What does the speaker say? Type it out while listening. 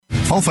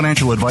All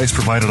financial advice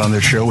provided on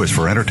this show is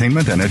for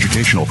entertainment and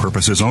educational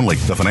purposes only.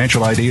 The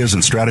financial ideas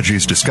and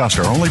strategies discussed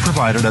are only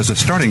provided as a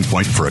starting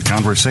point for a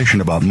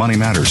conversation about money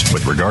matters.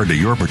 With regard to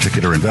your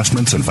particular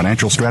investments and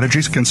financial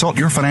strategies, consult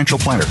your financial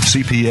planner,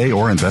 CPA,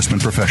 or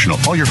investment professional.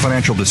 All your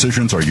financial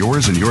decisions are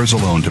yours and yours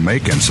alone to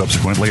make, and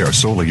subsequently are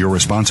solely your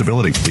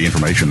responsibility. The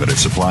information that is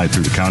supplied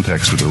through the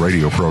context of the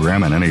radio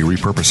program and any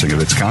repurposing of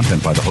its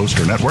content by the host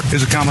or network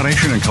is a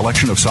combination and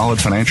collection of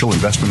solid financial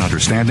investment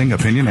understanding,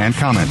 opinion, and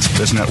comments.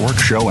 This network,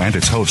 show,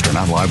 and its host are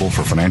not liable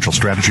for financial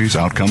strategies,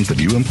 outcomes that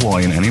you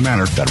employ in any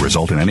manner that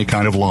result in any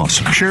kind of loss.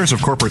 Shares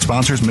of corporate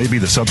sponsors may be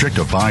the subject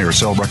of buy or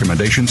sell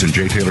recommendations in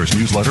Jay Taylor's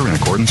newsletter in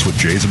accordance with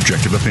Jay's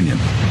objective opinion.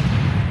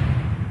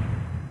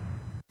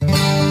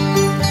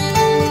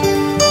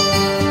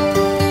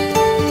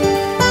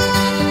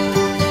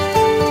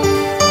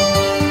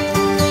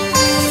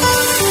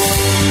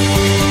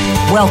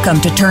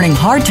 Welcome to Turning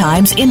Hard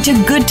Times into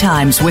Good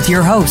Times with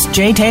your host,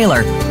 Jay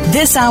Taylor.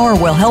 This hour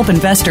will help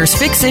investors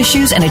fix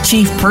issues and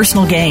achieve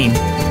personal gain.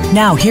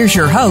 Now, here's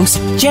your host,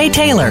 Jay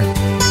Taylor.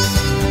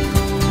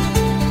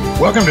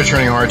 Welcome to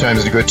Turning Hard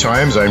Times into Good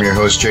Times. I'm your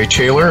host, Jay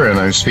Taylor, and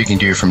I'm speaking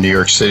to you from New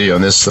York City on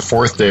this, the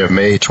 4th day of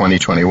May,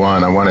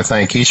 2021. I want to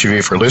thank each of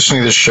you for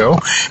listening to this show,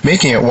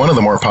 making it one of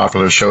the more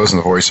popular shows on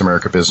the Voice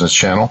America Business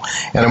Channel.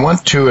 And I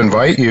want to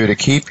invite you to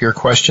keep your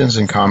questions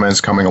and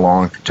comments coming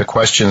along to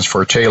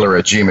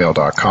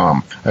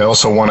questionsfortaylor@gmail.com. I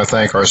also want to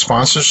thank our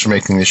sponsors for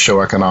making this show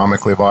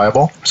economically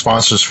viable.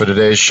 Sponsors for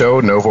today's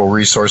show: Novo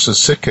Resources,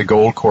 Sitka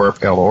Gold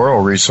Corp, El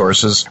Oro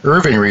Resources,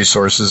 Irving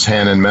Resources,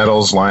 Hannon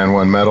Metals, Lion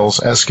One Metals,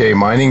 SK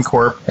Mining Corp,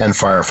 and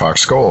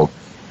Firefox Gold.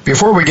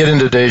 Before we get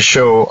into today's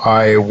show,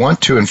 I want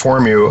to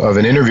inform you of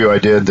an interview I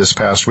did this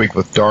past week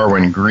with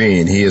Darwin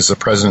Green. He is the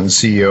president and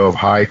CEO of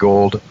High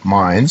Gold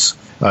Mines.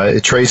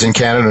 It trades in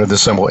Canada under the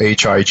symbol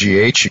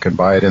HIGH. You can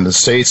buy it in the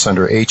States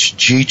under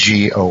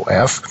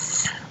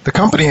HGGOF. The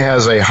company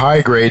has a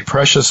high-grade,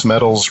 precious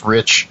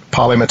metals-rich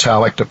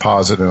polymetallic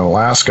deposit in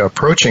Alaska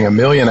approaching 1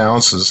 million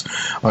ounces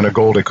on a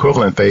gold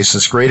equivalent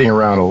basis, grading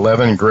around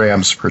 11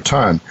 grams per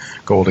ton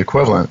gold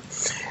equivalent.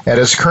 At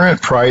its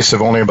current price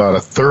of only about a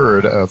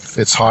third of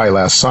its high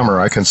last summer,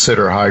 I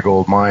consider High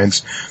Gold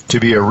Mines to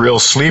be a real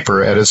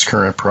sleeper at its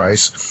current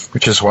price,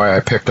 which is why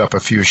I picked up a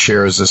few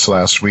shares this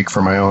last week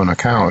for my own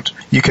account.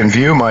 You can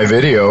view my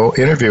video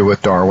interview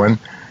with Darwin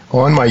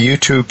on my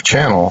YouTube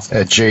channel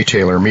at Jay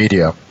Taylor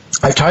Media.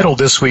 I've titled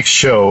this week's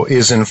show,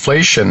 Is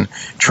Inflation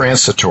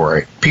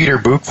Transitory? Peter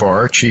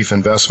Boockvar, Chief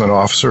Investment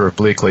Officer of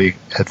Bleakley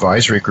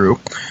Advisory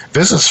Group,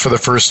 visits for the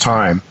first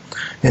time,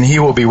 and he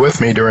will be with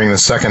me during the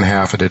second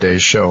half of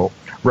today's show.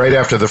 Right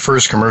after the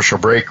first commercial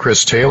break,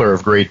 Chris Taylor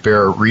of Great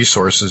Bear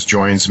Resources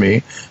joins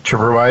me to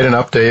provide an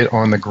update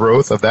on the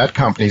growth of that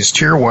company's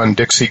Tier 1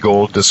 Dixie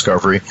Gold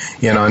discovery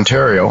in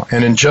Ontario.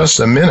 And in just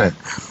a minute,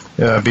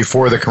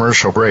 before the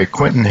commercial break,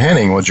 Quentin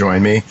Henning will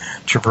join me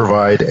to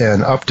provide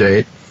an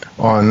update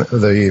on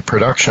the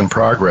production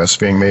progress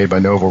being made by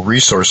Novo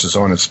Resources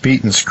on its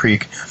Beatons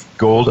Creek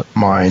gold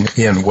mine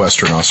in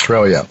Western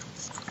Australia.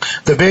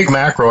 The big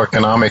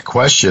macroeconomic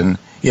question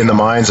in the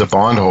minds of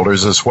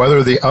bondholders is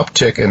whether the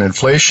uptick in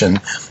inflation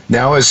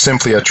now is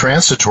simply a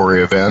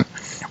transitory event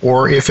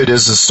or if it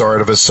is the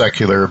start of a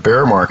secular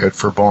bear market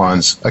for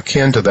bonds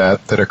akin to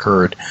that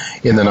occurred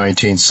in the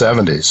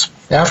 1970s.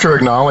 After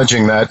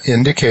acknowledging that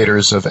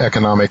indicators of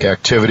economic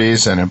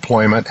activities and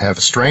employment have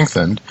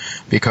strengthened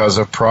because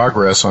of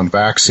progress on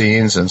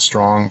vaccines and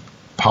strong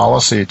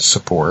policy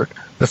support,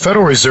 the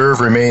Federal Reserve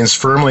remains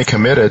firmly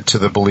committed to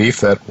the belief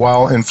that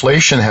while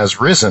inflation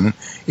has risen,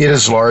 it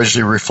is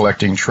largely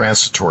reflecting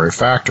transitory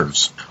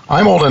factors.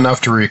 I'm old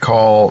enough to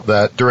recall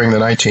that during the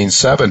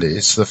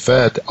 1970s, the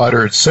Fed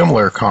uttered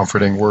similar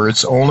comforting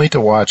words only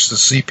to watch the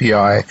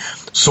CPI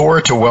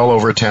soar to well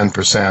over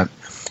 10%.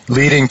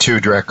 Leading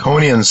to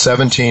draconian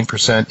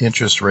 17%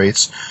 interest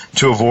rates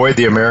to avoid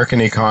the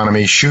American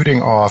economy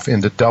shooting off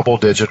into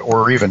double-digit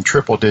or even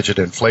triple-digit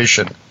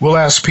inflation. We'll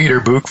ask Peter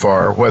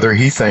Boockvar whether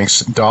he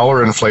thinks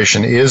dollar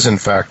inflation is in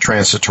fact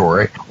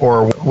transitory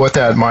or what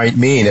that might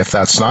mean if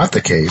that's not the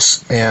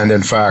case. And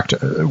in fact,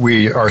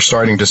 we are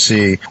starting to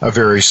see a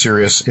very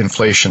serious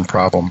inflation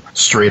problem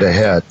straight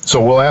ahead. So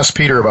we'll ask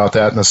Peter about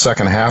that in the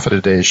second half of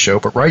today's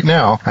show. But right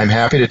now, I'm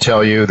happy to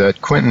tell you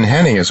that Quentin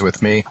Henning is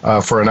with me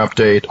for an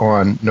update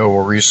on Novo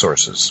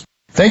Resources.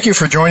 Thank you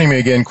for joining me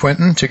again,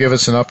 Quentin, to give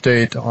us an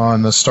update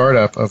on the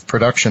startup of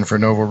production for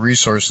Novo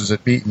Resources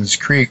at Beatons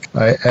Creek.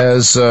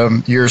 As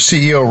your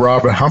CEO,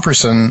 Rob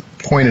Humperson,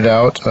 pointed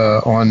out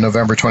on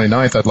November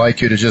 29th, I'd like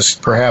you to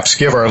just perhaps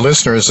give our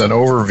listeners an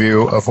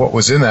overview of what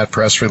was in that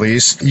press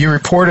release. You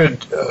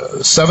reported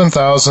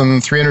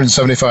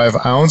 7,375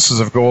 ounces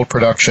of gold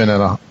production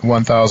and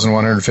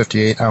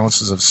 1,158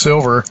 ounces of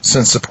silver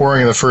since the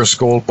pouring of the first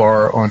gold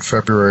bar on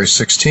February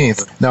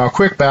 16th. Now, a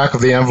quick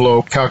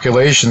back-of-the-envelope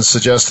calculation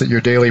suggests that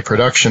your daily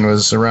production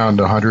was around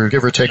 100,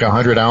 give or take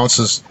 100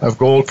 ounces of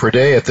gold per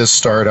day at this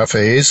startup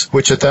phase,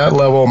 which at that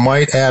level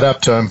might add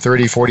up to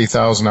 30,000,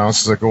 40,000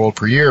 ounces of gold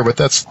per year. But but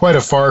that's quite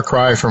a far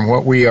cry from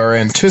what we are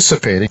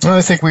anticipating. And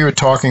I think we were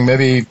talking,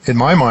 maybe in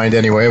my mind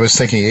anyway, I was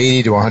thinking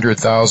 80 to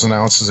 100,000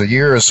 ounces a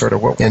year is sort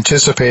of what we're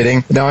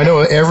anticipating. Now, I know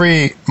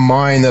every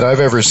mine that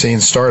I've ever seen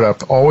start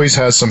up always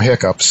has some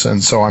hiccups,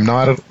 and so I'm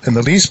not in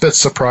the least bit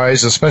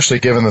surprised, especially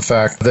given the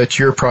fact that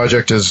your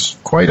project is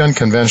quite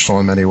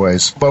unconventional in many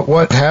ways. But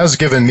what has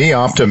given me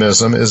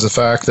optimism is the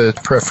fact that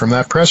from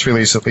that press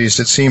release, at least,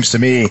 it seems to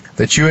me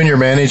that you and your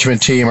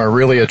management team are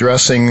really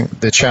addressing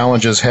the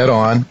challenges head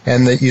on,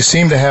 and that you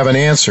seem to have an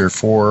answer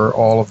for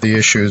all of the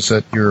issues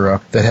that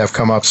that have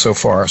come up so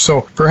far.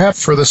 So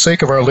perhaps for the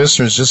sake of our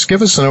listeners, just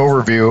give us an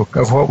overview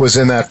of what was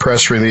in that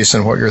press release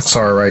and what your thoughts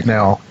are right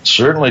now.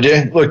 Certainly,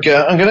 Dave. Look,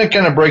 I'm going to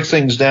kind of break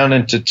things down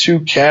into two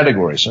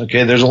categories.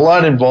 Okay, there's a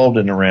lot involved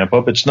in the ramp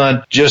up. It's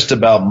not just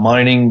about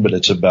mining, but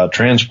it's about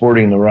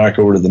transporting the rock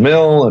over to the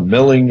mill and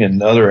milling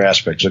and other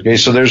aspects. Okay,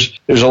 so there's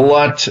a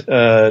lot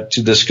to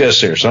discuss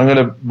here. So I'm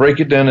going to break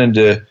it down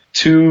into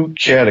two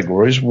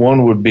categories.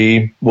 One would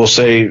be, we'll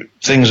say,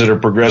 things that are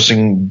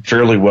progressing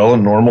fairly well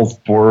and normal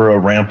for a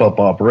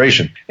ramp-up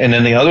operation. And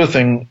then the other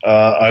thing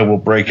I will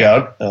break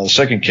out, the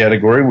second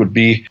category, would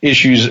be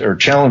issues or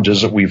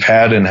challenges that we've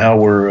had and how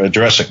we're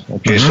addressing.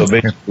 Okay, so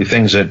basically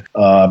things that,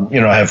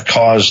 have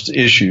caused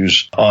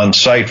issues on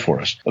site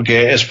for us.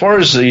 Okay, as far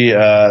as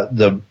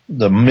the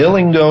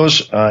milling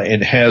goes,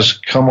 it has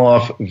come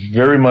off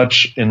very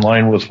much in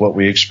line with what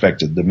we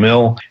expected. The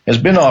mill has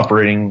been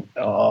operating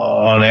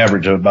on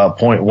average at about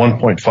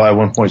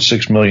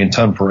 1.6 million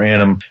ton per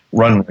annum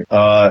run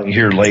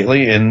here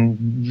lately,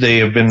 and they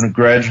have been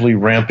gradually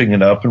ramping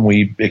it up, and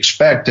we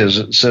expect, as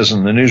it says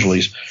in the news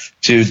release,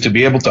 to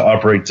be able to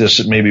operate this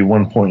at maybe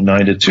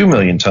 1.9 to 2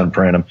 million ton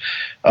per annum.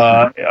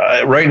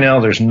 Right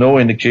now, there's no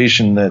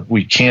indication that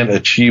we can't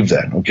achieve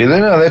that. Okay,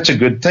 then that's a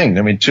good thing.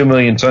 I mean, 2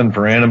 million ton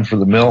per annum for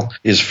the mill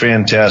is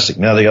fantastic.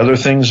 Now, the other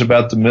things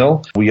about the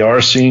mill, we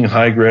are seeing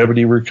high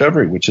gravity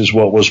recovery, which is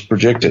what was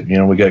projected.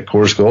 We got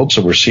coarse gold,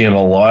 so we're seeing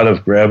a lot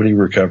of gravity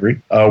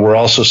recovery. We're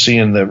also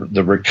seeing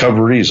the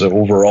recoveries, the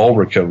overall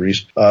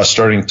recoveries,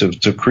 starting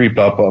to creep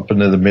up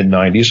into the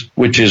mid-90s,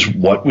 which is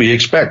what we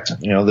expect.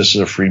 This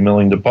is a free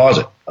milling deposit.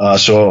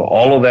 So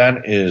all of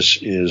that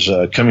is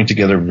coming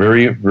together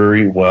very,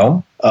 very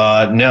well.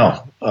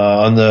 Now,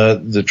 on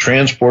the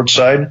transport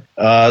side,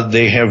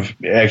 they have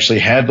actually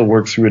had to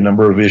work through a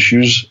number of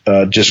issues,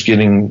 just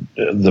getting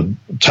the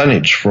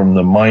tonnage from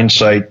the mine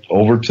site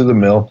over to the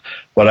mill.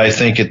 But I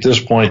think at this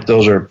point,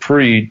 those are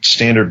pretty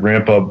standard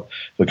ramp up.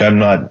 Look, I'm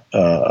not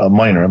a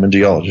miner, I'm a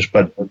geologist,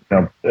 but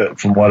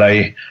from what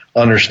I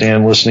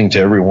understand, listening to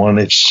everyone,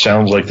 it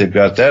sounds like they've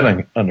got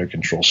that under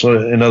control.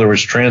 So in other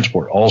words,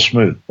 transport, all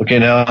smooth. Okay,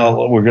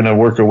 now we're going to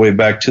work our way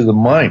back to the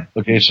mine.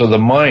 Okay, so the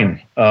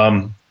mine,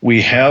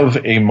 we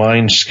have a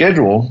mine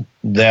schedule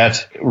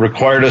that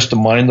required us to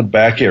mine the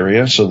back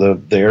area, so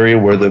the area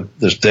where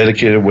this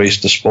dedicated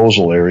waste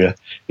disposal area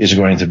is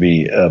going to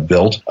be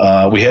built.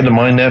 We had to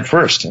mine that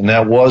first, and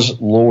that was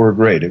lower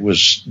grade. It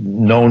was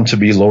known to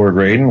be lower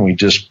grade, and we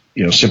just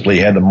simply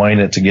had to mine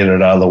it to get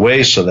it out of the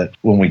way so that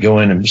when we go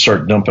in and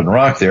start dumping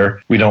rock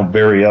there, we don't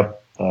bury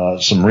up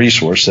some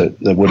resource that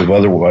would have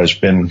otherwise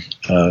been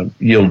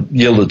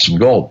yielded some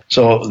gold.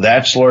 So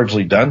that's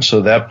largely done.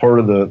 So that part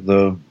of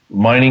the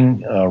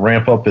mining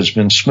ramp up has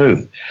been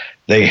smooth.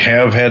 They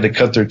have had to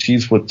cut their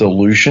teeth with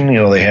dilution.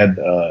 They had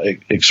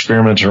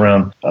experiments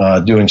around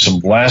doing some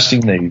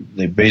blasting.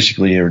 They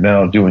basically are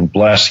now doing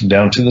blasting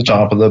down to the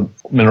top of the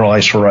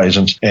mineralized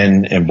horizons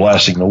and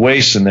blasting the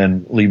waste, and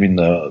then leaving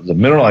the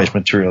mineralized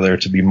material there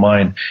to be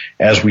mined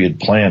as we had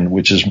planned,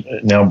 which is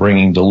now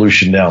bringing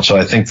dilution down. So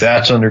I think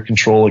that's under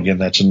control. Again,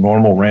 that's a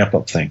normal ramp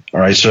up thing. All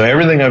right. So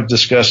everything I've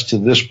discussed to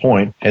this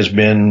point has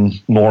been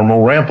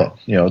normal ramp up.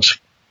 It's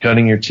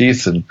cutting your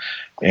teeth and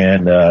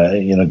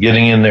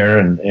getting in there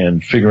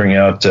and figuring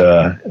out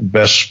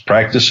best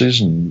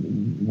practices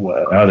and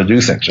how to do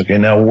things. Okay,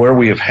 now where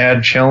we have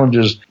had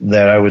challenges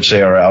that I would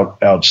say are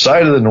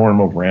outside of the norm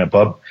of ramp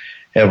up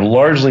have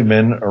largely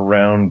been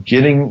around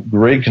getting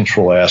grade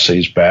control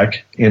assays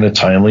back in a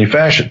timely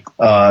fashion.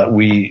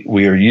 We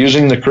are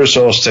using the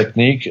Chrysalis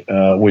technique,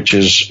 which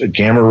is a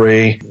gamma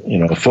ray,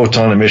 a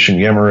photon emission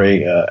gamma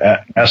ray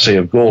assay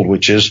of gold,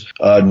 which is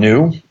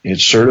new.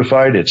 It's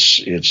certified.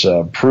 It's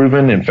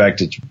proven. In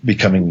fact, it's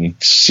becoming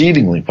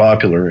exceedingly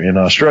popular in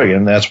Australia,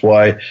 and that's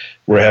why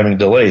we're having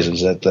delays,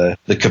 is that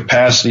the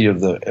capacity of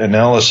the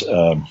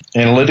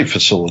analytic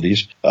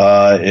facilities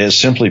has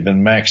simply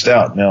been maxed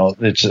out. Now,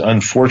 it's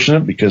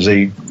unfortunate because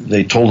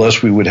they told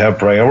us we would have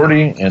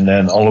priority, and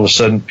then all of a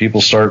sudden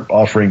people start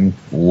offering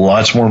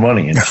lots more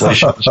money.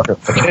 Inflation.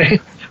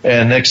 Okay?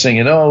 And next thing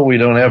you know, we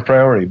don't have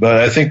priority. But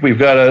I think we've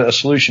got a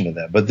solution to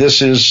that. But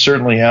this is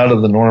certainly out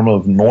of the norm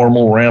of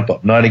normal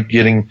ramp-up, not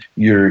getting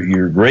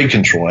your grade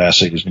control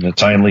assays in a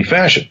timely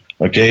fashion.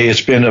 Okay,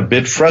 it's been a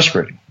bit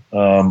frustrating.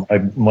 I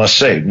must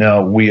say.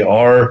 Now, we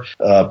are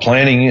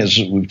planning, as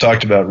we've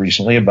talked about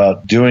recently,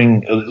 about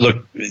doing,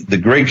 the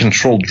grade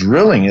control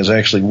drilling is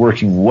actually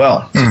working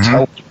well. It's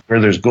where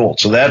there's gold.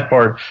 So that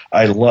part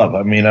I love.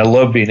 I mean, I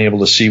love being able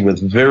to see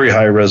with very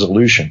high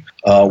resolution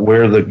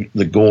where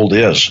the gold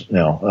is.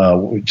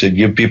 Now, to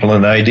give people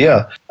an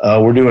idea,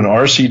 we're doing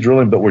RC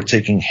drilling, but we're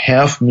taking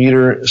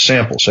half-meter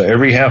samples. So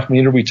every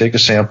half-meter we take a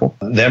sample.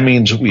 That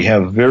means we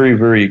have very,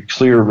 very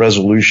clear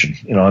resolution,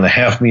 on a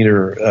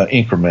half-meter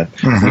increment.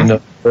 Mm-hmm. We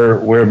know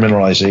where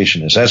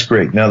mineralization is. That's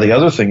great. Now, the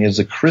other thing is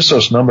the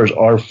Chrysos numbers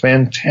are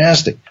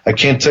fantastic. I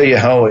can't tell you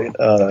how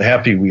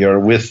happy we are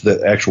with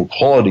the actual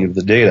quality of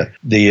the data.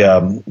 The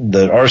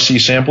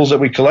RC samples that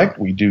we collect,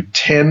 we do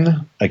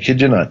 10, I kid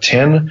you not,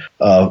 10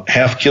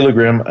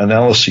 half-kilogram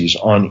analyses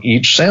on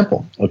each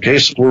sample. Okay,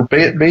 so we're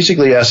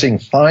basically assaying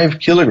 5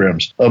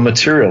 kilograms of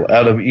material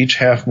out of each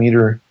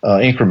half-meter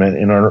increment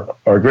in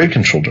our grade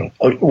control drill.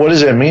 What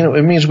does that mean?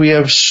 It means we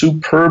have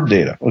superb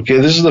data. Okay,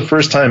 this is the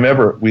first time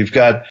ever we've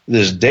got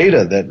this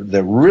data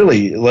that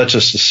really lets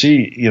us to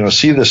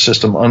see this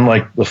system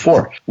unlike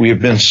before. We have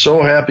been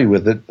so happy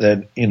with it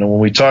that, when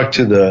we talked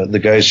to the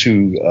guys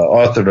who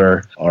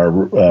authored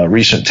our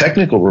recent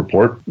technical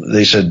report,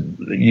 they said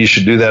you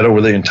should do that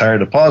over the entire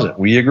deposit.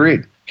 We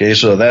agreed. Okay,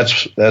 so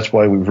that's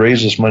why we've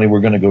raised this money.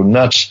 We're going to go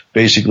nuts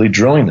basically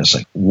drilling this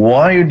thing.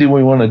 Why do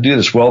we want to do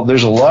this? Well,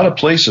 there's a lot of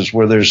places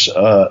where there's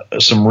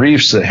some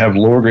reefs that have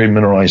lower grade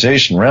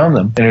mineralization around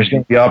them, and there's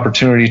going to be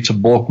opportunity to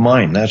bulk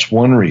mine. That's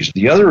one reason.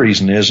 The other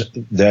reason is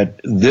that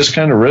this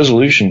kind of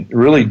resolution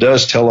really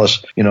does tell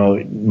us,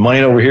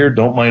 mine over here,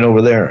 don't mine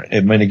over there.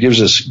 It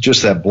gives us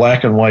just that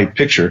black and white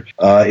picture.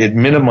 It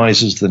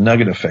minimizes the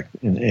nugget effect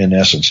in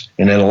essence,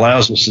 and it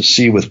allows us to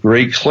see with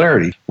great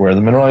clarity where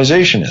the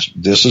mineralization is.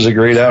 This is a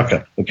great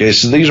outcome. Okay,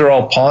 so these are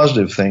all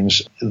positive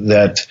things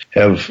that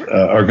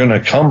are going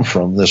to come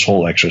from this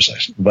whole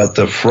exercise. But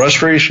the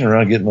frustration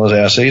around getting those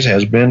assays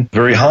has been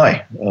very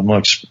high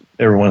amongst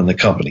everyone in the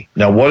company.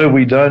 Now, what have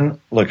we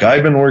done? Look,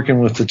 I've been working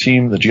with the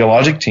team, the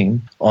geologic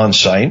team on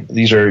site.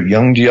 These are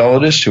young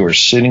geologists who are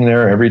sitting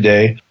there every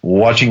day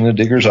watching the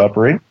diggers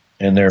operate,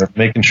 and they're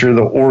making sure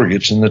the ore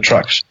gets in the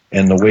trucks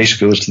and the waste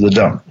goes to the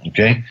dump.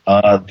 Okay,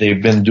 they've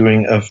been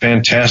doing a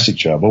fantastic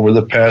job over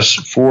the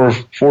past 4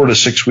 to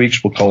 6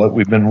 weeks. We'll call it.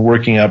 We've been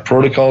working out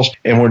protocols,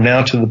 and we're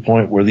now to the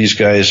point where these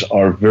guys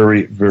are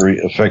very, very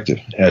effective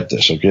at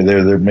this. Okay,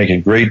 they're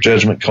making great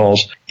judgment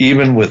calls,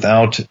 even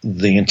without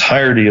the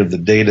entirety of the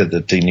data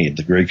that they need,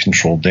 the grade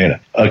control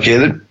data.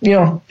 Okay,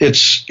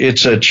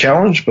 it's a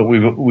challenge, but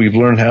we've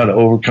learned how to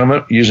overcome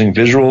it using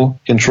visual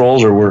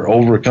controls, or we're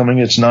overcoming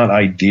it. It's not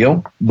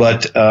ideal,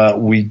 but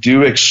we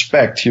do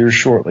expect here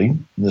shortly,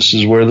 this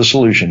is where the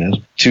solution is,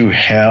 to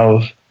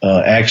have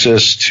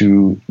access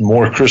to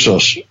more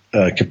Chrysos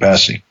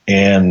capacity.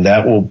 And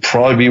that will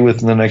probably be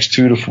within the next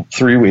 2 to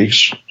 3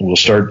 weeks. We'll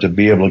start to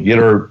be able to get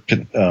our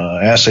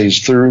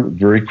assays through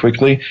very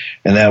quickly,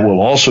 and that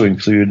will also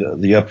include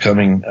the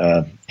upcoming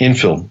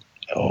infill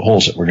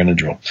holes that we're going to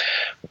drill.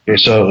 Okay,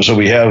 so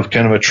we have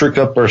kind of a trick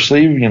up our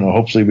sleeve.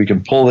 Hopefully we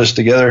can pull this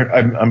together.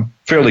 I'm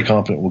fairly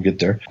confident we'll get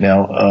there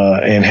now,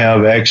 and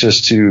have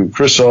access to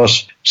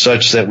Chrysos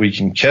such that we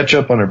can catch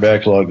up on our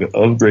backlog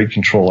of grade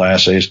control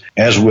assays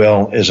as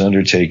well as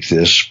undertake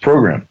this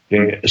program.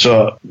 Okay,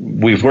 so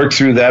we've worked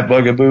through that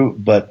bugaboo,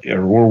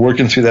 we're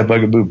working through that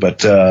bugaboo,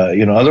 but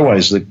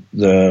otherwise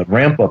the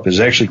ramp up is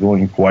actually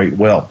going quite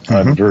well.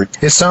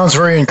 Mm-hmm. It sounds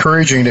very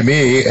encouraging to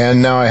me,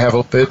 and now I have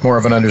a bit more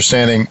of an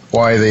understanding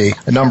why the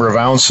number of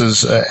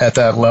ounces at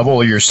that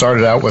level. You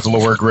started out with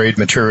lower grade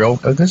material.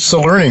 This is a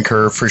learning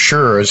curve for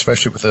sure,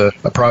 especially with a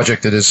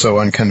project that is so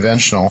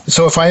unconventional.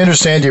 So if I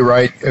understand you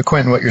right,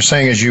 Quentin, what you're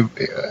saying is you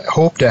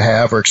hope to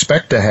have or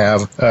expect to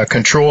have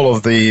control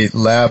of the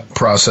lab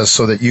process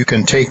so that you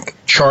can take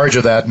charge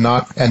of that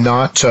and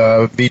not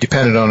be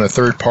dependent on a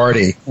third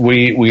party.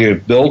 We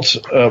have built,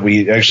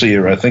 we actually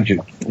are, I think,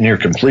 near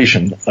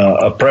completion,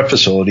 a prep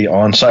facility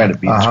on site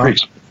at Beans Creek.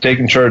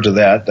 Taking charge of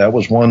that. That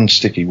was one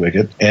sticky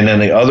wicket. And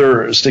then the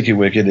other sticky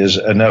wicket is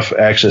enough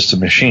access to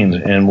machines.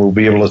 And we'll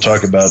be able to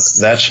talk about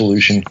that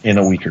solution in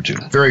a week or two.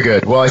 Very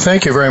good. Well, I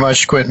thank you very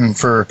much, Quentin,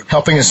 for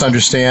helping us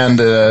understand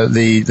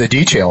the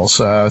details.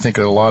 I think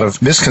there are a lot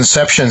of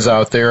misconceptions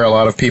out there. A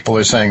lot of people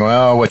are saying,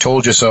 well, I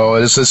told you so.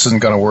 This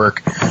isn't going to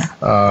work.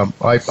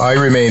 I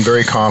remain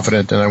very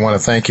confident, and I want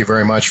to thank you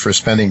very much for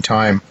spending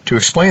time to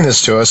explain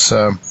this to us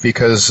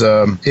because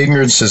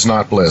ignorance is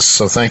not bliss.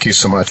 So thank you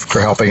so much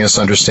for helping us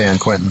understand,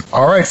 Quentin.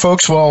 All right,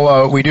 folks.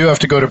 Well, we do have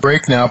to go to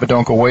break now, but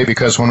don't go away,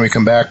 because when we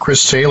come back,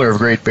 Chris Taylor of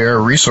Great Bear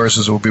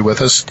Resources will be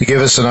with us to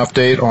give us an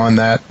update on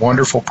that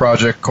wonderful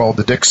project called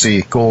the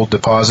Dixie Gold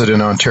Deposit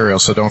in Ontario.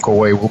 So don't go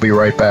away. We'll be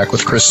right back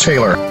with Chris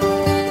Taylor.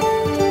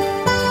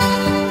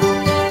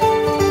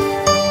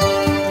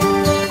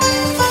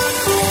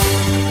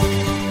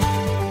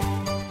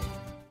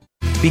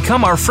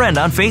 Become our friend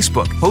on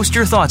Facebook. Post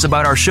your thoughts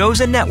about our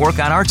shows and network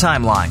on our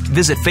timeline.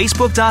 Visit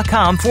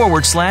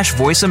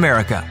facebook.com/Voice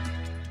America.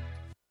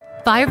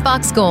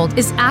 Firefox Gold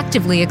is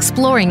actively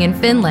exploring in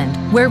Finland,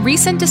 where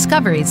recent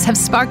discoveries have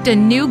sparked a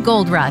new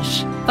gold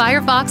rush.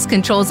 Firefox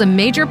controls a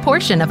major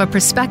portion of a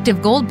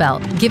prospective gold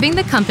belt, giving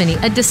the company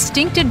a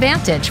distinct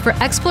advantage for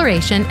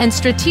exploration and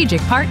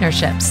strategic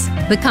partnerships.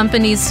 The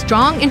company's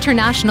strong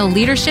international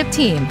leadership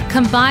team,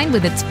 combined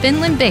with its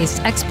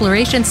Finland-based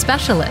exploration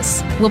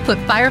specialists, will put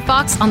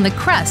Firefox on the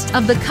crest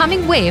of the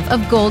coming wave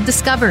of gold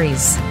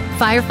discoveries.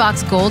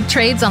 Firefox Gold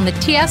trades on the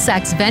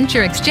TSX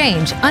Venture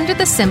Exchange under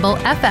the symbol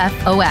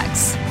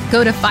FFOX.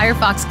 Go to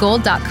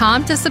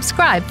firefoxgold.com to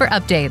subscribe for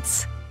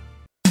updates.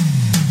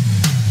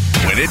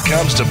 When it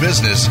comes to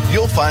business,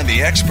 you'll find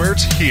the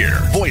experts here.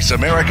 Voice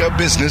America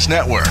Business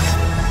Network.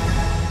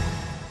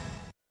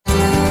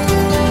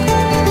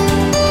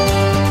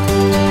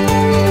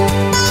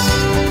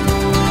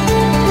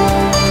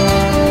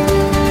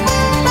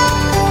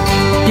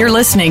 You're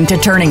listening to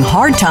Turning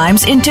Hard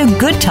Times into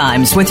Good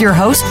Times with your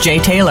host, Jay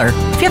Taylor.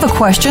 If you have a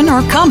question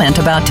or comment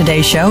about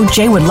today's show,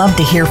 Jay would love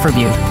to hear from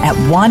you at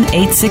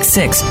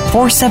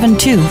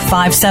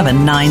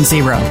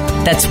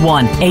 1-866-472-5790. That's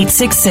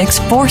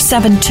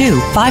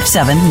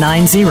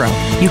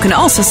 1-866-472-5790. You can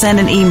also send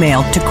an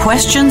email to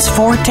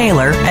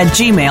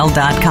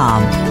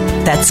questionsfortaylor@gmail.com.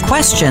 That's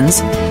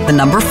questions, the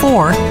number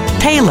 4,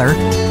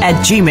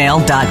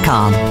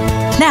 Taylor@gmail.com.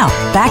 Now,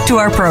 back to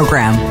our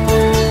program.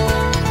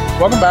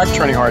 Welcome back to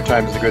Turning Hard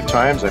Times to Good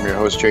Times. I'm your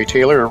host, Jay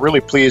Taylor. I'm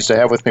really pleased to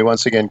have with me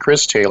once again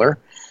Chris Taylor.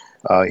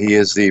 He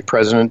is the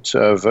president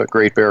of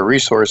Great Bear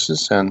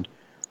Resources and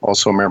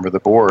also a member of the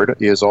board.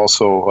 He is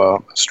also a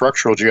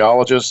structural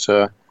geologist,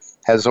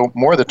 has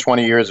more than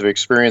 20 years of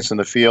experience in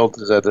the field.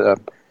 He's had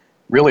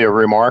really a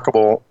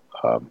remarkable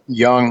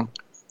young,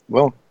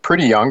 well,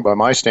 pretty young by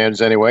my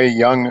standards anyway,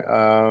 young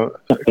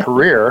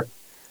career.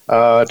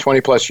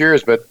 20 plus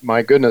years, but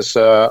my goodness,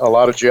 a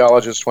lot of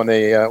geologists when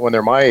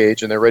they're my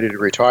age and they're ready to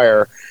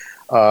retire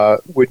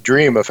would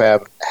dream of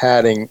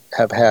having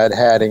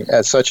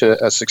as such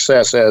a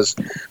success as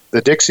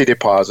the Dixie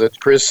deposit.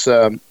 Chris,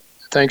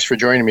 thanks for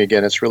joining me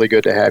again. It's really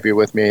good to have you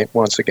with me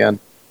once again.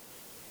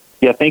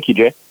 Yeah, thank you,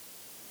 Jay.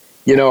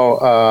 You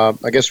know,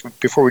 I guess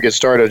before we get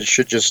started, I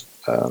should just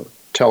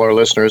tell our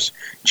listeners,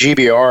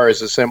 GBR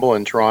is a symbol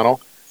in Toronto.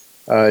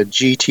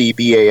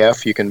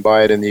 GTBAF. You can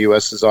buy it in the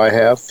U.S. as I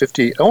have.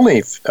 50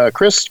 only.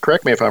 Chris,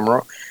 correct me if I'm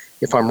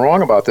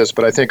wrong about this,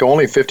 but I think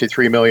only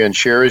 53 million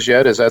shares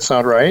yet. Does that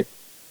sound right?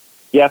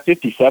 Yeah,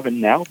 57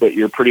 now, but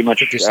you're pretty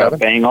much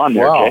bang on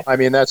there. Wow, Jay. I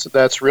mean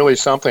that's really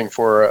something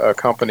for a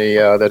company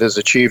that has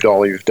achieved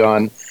all you've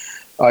done.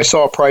 I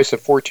saw a price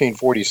of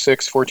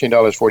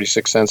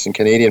 $14.46 in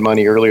Canadian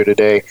money earlier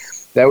today.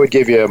 That would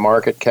give you a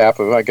market cap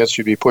of, I guess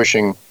you'd be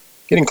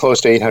getting close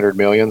to 800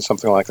 million,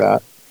 something like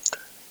that.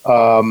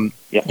 Yeah.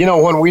 You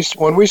know, when we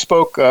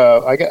spoke,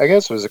 I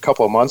guess it was a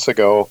couple of months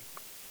ago,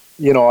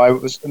 you know, I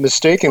was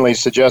mistakenly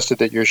suggested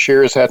that your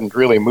shares hadn't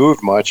really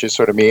moved much. It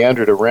sort of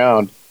meandered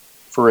around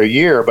for a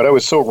year, but I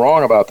was so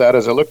wrong about that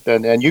as I looked,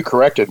 and you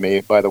corrected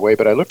me, by the way,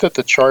 but I looked at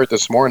the chart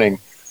this morning.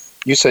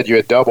 You said you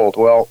had doubled.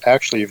 Well,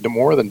 actually, you've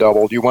more than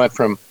doubled. You went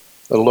from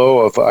the low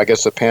of, I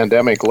guess, the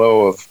pandemic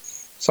low of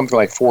something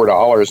like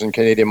 $4 in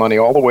Canadian money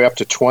all the way up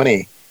to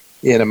 20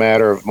 in a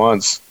matter of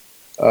months,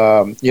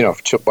 by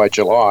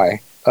July.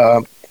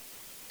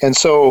 And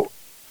so,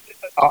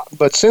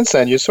 but since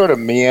then, you're sort of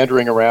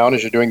meandering around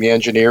as you're doing the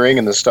engineering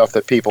and the stuff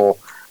that people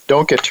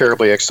don't get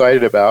terribly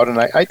excited about. And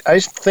I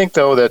think,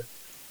 though, that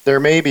there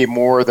may be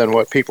more than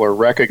what people are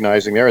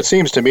recognizing there. It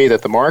seems to me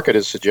that the market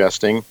is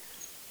suggesting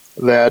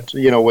that,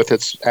 you know, with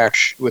its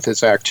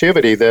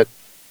activity, that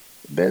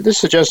they're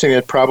suggesting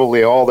that probably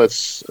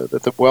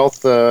that the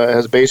wealth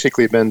has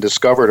basically been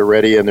discovered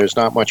already, and there's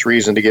not much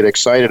reason to get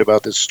excited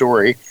about this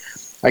story.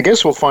 I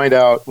guess we'll find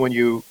out when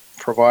you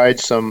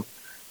provide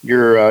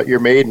your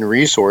maiden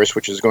resource,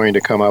 which is going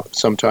to come up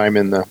sometime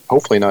in the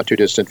hopefully not too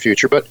distant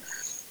future. But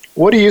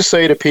what do you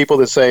say to people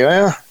that say,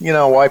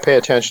 why pay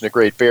attention to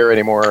Great Bear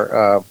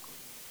anymore?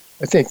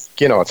 I think,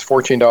 it's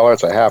 $14,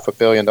 it's a $500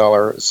 million,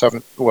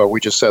 we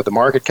just said the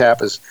market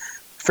cap is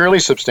fairly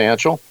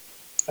substantial.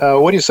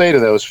 What do you say to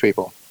those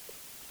people?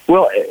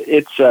 Well,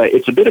 it's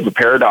a bit of a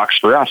paradox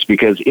for us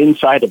because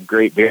inside of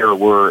Great Bear,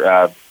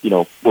 we're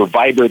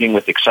vibrating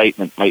with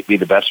excitement, might be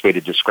the best way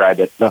to describe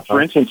it. For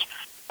instance,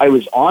 I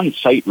was on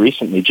site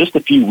recently, just a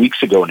few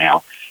weeks ago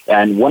now,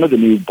 and one of the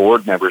new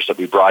board members that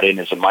we brought in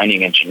is a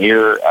mining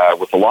engineer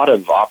with a lot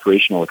of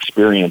operational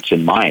experience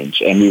in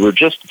mines. And we were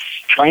just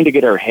trying to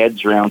get our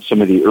heads around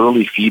some of the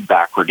early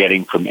feedback we're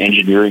getting from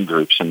engineering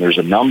groups. And there's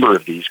a number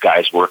of these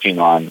guys working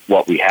on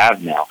what we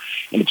have now.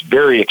 And it's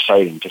very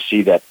exciting to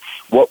see that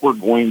what we're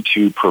going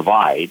to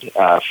provide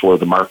for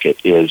the market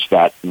is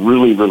that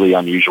really, really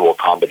unusual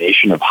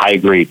combination of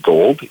high-grade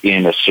gold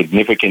in a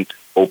significant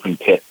open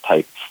pit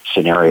type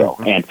scenario.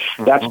 And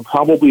that's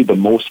probably the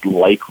most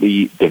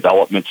likely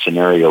development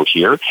scenario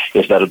here,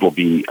 is that it'll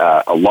be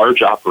a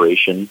large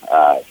operation,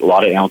 a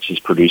lot of ounces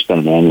produced on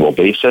an annual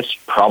basis,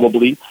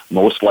 probably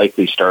most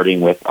likely starting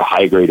with a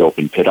high-grade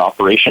open pit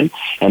operation,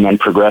 and then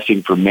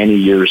progressing for many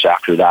years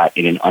after that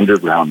in an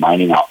underground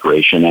mining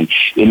operation. And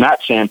in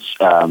that sense,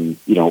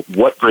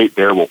 what Great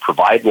Bear will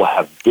provide will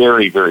have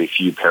very, very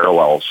few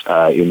parallels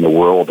in the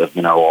world of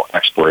mineral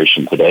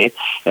exploration today.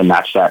 And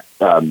that's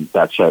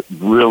a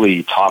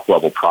really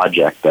top-level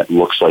project that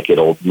looks like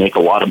it'll make a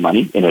lot of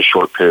money in a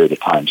short period of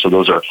time. So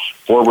those are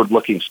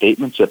forward-looking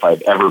statements, if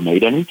I've ever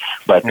made any.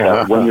 But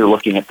when you're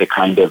looking at the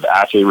kind of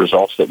assay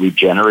results that we've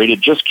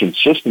generated just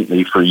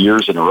consistently for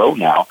years in a row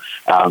now,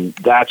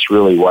 that's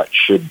really what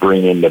should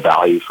bring in the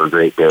value for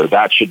Great Bear.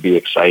 That should be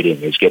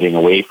exciting, is getting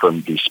away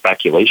from the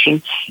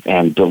speculation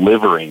and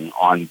delivering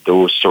on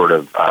those sort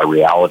of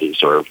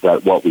realities, or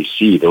that what we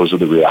see, those are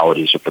the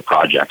realities of the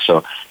project.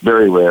 So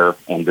very rare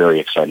and very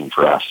exciting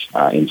for us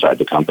inside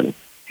the company.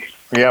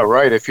 Yeah,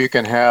 right. If you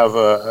can have,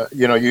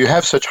 you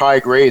have such high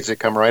grades that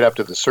come right up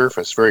to the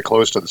surface, very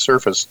close to the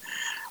surface,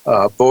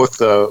 both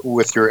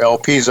with your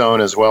LP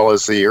zone as well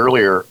as the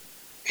earlier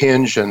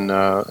Hinge and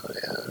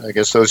I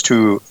guess those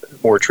two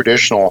more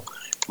traditional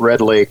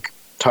Red Lake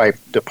type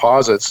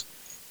deposits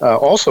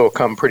also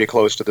come pretty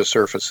close to the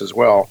surface as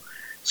well.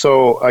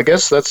 So I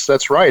guess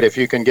that's right. If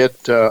you can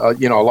get a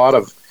lot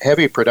of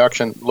heavy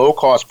production, low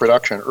cost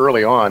production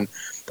early on,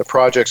 the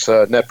project's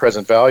net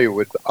present value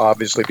would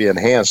obviously be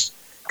enhanced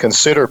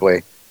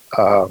considerably.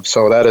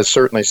 So that is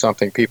certainly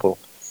something people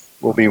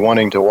will be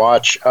wanting to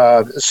watch.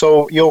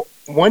 So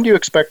when do you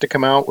expect to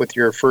come out with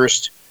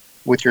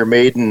your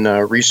maiden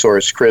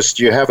resource, Chris?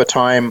 Do you have a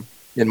time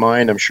in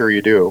mind? I'm sure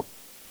you do.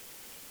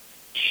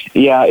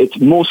 Yeah, it's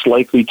most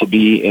likely to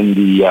be in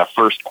the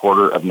first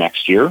quarter of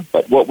next year.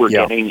 But what we're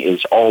getting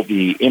is all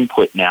the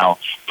input now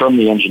from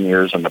the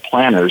engineers and the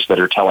planners that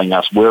are telling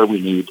us where we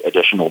need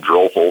additional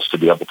drill holes to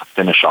be able to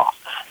finish off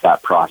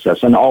that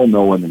process. And I'll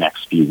know in the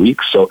next few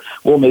weeks. So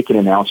we'll make an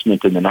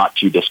announcement in the not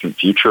too distant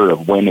future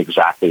of when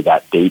exactly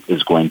that date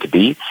is going to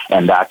be.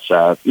 And that's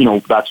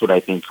what I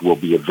think will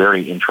be a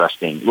very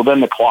interesting. Well,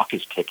 then the clock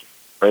is ticking.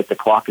 Right, the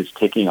clock is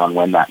ticking on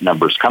when that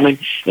number's coming,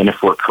 and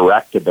if we're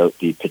correct about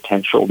the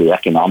potential, the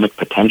economic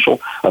potential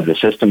of the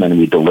system, and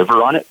we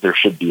deliver on it, there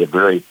should be a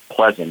very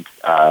pleasant,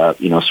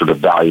 sort of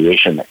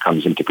valuation that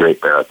comes into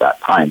Great Bear at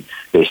that time,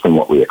 based on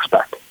what we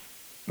expect.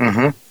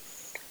 Mm-hmm.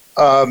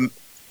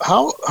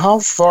 How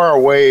far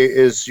away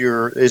is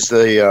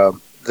the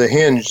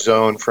Hinge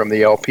zone from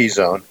the LP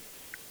zone?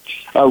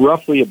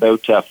 Roughly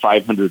about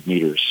 500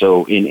 meters.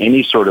 So in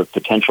any sort of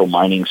potential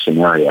mining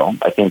scenario,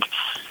 I think.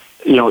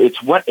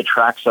 It's what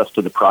attracts us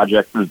to the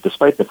project,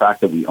 despite the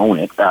fact that we own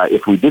it.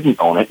 If we didn't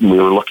own it and we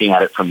were looking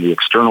at it from the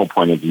external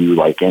point of view,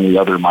 like any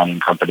other mining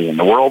company in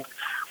the world,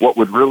 what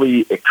would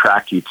really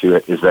attract you to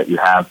it is that you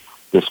have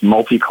this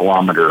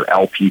multi-kilometer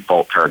LP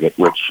fault target,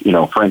 which,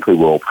 frankly,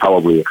 will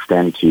probably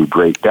extend to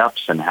great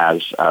depths and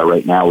has,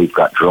 right now, we've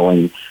got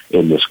drilling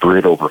in this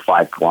grid over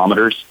 5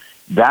 kilometers.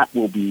 That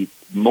will be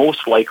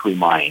most likely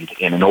mined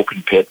in an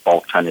open pit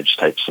bulk tonnage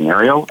type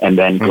scenario and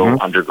then go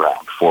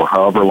underground for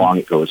however long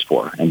it goes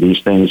for. And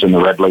these things in the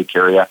Red Lake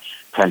area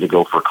tend to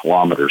go for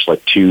kilometers,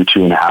 like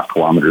 2.5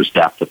 kilometers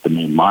depth at the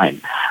main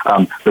mine.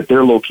 But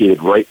they're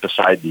located right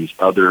beside these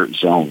other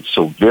zones.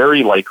 So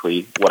very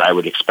likely what I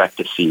would expect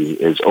to see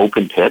is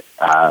open pit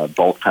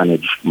bulk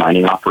tonnage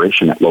mining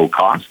operation at low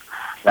cost.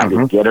 That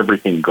would get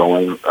everything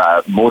going.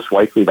 Most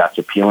likely that's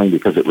appealing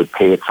because it would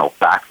pay itself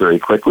back very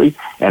quickly.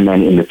 And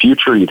then in the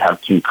future, you'd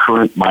have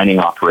concurrent mining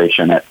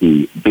operation at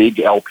the big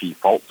LP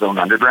fault zone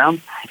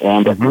underground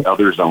and at the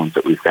other zones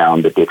that we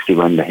found, the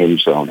Dixieland, the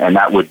Hinge zone. And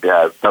that would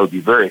be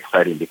very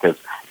exciting because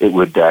it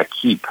would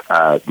keep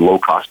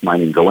low-cost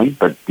mining going.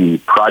 But the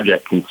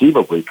project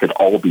conceivably could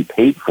all be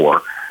paid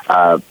for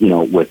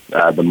with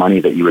the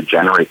money that you would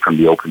generate from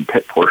the open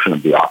pit portion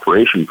of the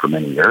operation for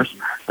many years.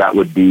 That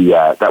would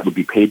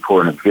be paid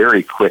for in a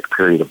very quick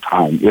period of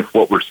time. If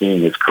what we're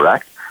seeing is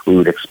correct, we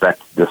would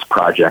expect this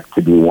project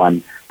to be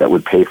one that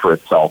would pay for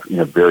itself in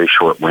a very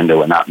short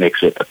window, and that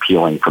makes it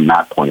appealing from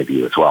that point of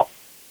view as well.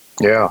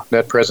 Yeah,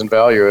 net present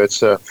value.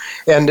 It's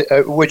and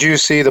would you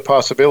see the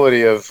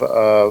possibility of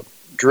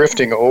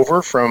drifting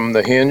over from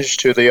the Hinge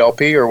to the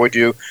LP, or would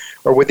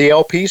the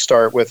LP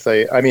start with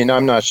the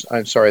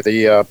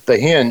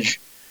Hinge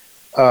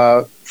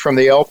from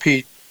the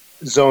LP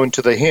zone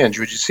to the Hinge?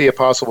 Would you see a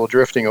possible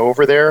drifting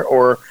over there,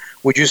 or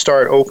would you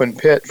start open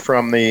pit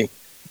from the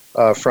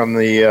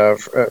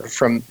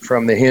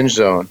Hinge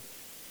zone?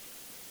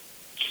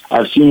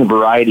 I've seen a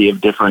variety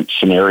of different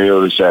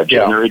scenarios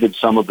generated.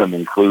 Some of them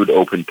include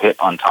open pit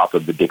on top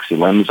of the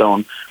Dixieland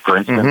zone. For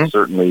instance,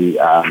 certainly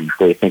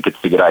they think it's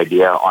a good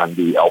idea on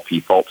the LP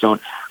fault zone.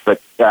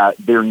 But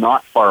they're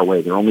not far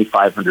away. They're only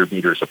 500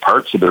 meters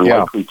apart, so they're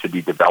likely to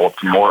be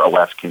developed more or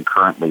less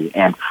concurrently.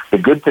 And the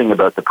good thing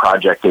about the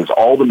project is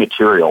all the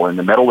material and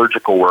the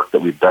metallurgical work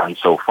that we've done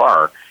so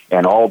far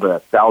and all the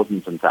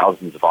thousands and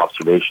thousands of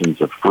observations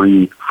of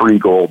free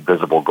gold,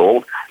 visible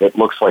gold, it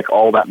looks like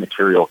all that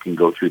material can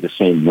go through the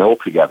same mill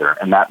together.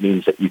 And that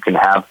means that you can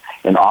have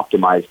an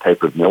optimized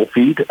type of mill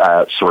feed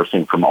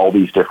sourcing from all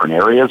these different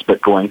areas,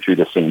 but going through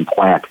the same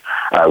plant,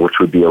 which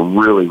would be a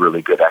really,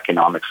 really good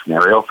economic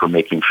scenario for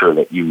making sure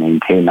that you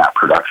maintain that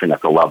production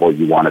at the level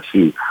you want to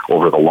see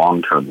over the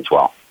long term as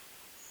well.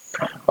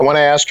 I want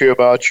to ask you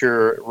about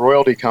your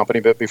royalty company,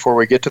 but before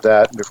we get to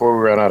that, before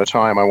we run out of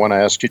time, I want to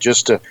ask you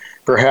just to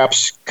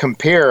perhaps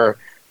compare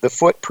the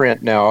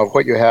footprint now of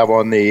what you have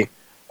on the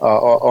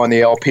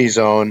LP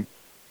zone,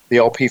 the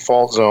LP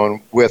fault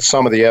zone, with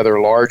some of the other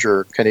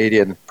larger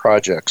Canadian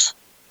projects.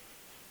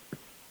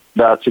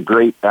 That's a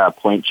great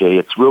point, Jay.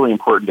 It's really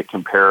important to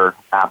compare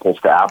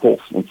apples to apples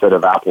instead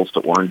of apples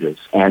to oranges.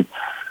 And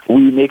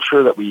we make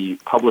sure that we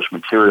publish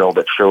material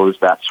that shows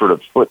that sort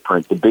of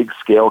footprint, the big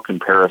scale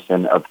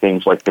comparison of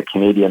things like the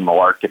Canadian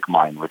Malartic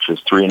mine, which is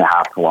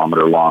 3.5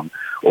 kilometer long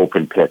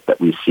open pit that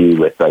we see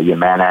with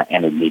Yamana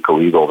and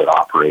Agnico Eagle that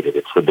operated.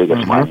 It's the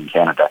biggest mine in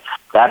Canada.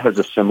 That has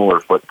a similar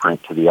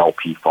footprint to the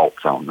LP fault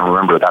zone. Now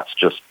remember, that's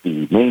just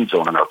the main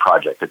zone in our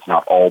project. It's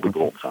not all the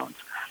gold zones.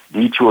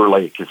 Detour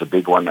Lake is a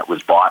big one that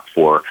was bought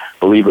for, I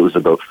believe it was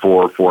about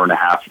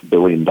 $4.5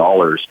 billion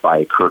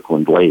by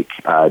Kirkland Lake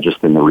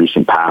just in the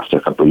recent past, a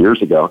couple of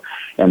years ago.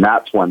 And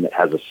that's one that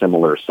has a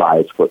similar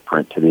size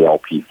footprint to the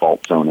LP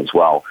fault zone as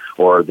well.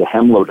 Or the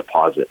Hemlo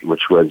deposit,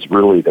 which was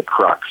really the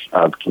crux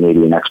of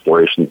Canadian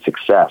exploration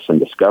success and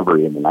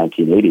discovery in the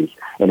 1980s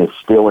and is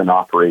still in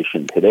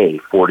operation today,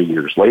 40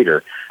 years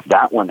later.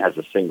 That one has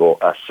a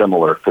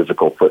similar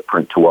physical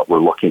footprint to what we're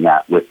looking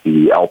at with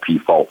the LP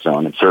fault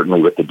zone. And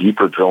certainly with the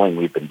deeper drilling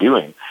we've been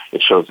doing,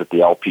 it shows that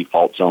the LP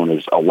fault zone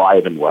is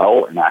alive and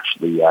well, and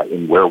actually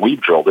in where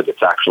we've drilled it,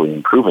 it's actually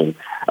improving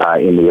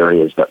in the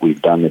areas that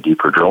we've done the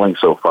deeper drilling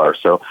so far.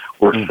 So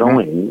we're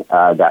showing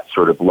that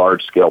sort of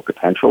large-scale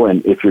potential,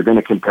 and if you're going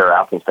to compare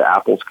apples to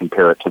apples,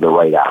 compare it to the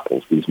right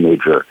apples. These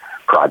major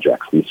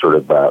projects, these sort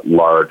of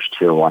large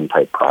Tier 1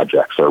 type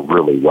projects are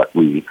really what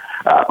we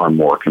are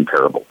more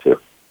comparable to.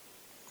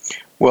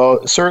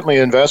 Well, certainly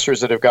investors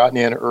that have gotten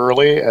in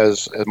early,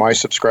 as my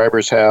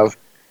subscribers have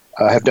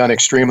done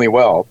extremely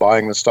well,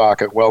 buying the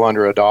stock at well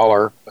under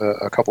 $1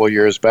 a couple of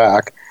years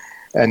back,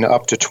 and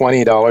up to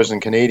 $20 in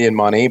Canadian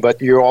money.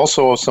 But you're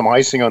also some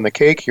icing on the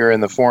cake here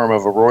in the form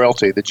of a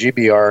royalty, the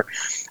GBR.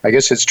 I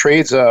guess it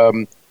trades,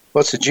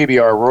 what's the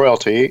GBR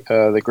royalty,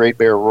 the Great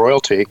Bear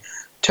royalty.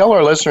 Tell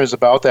our listeners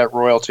about that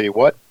royalty.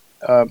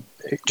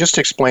 Just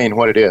explain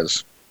what it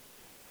is.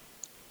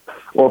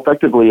 Well,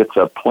 effectively, it's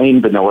a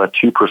plain vanilla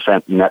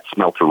 2% net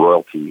smelter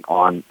royalty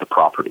on the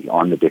property,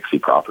 on the Dixie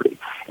property.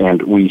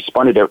 And we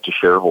spun it out to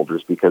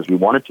shareholders because we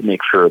wanted to make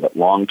sure that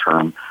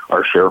long-term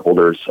our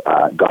shareholders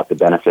got the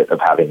benefit of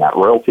having that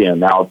royalty. And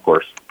now, of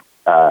course,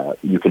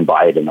 you can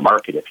buy it in the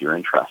market if you're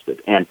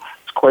interested. And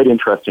it's quite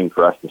interesting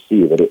for us to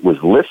see that it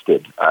was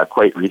listed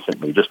quite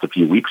recently, just a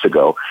few weeks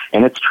ago,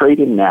 and it's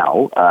trading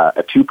now.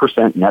 A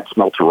 2% net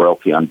smelter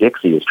royalty on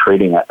Dixie is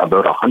trading at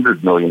about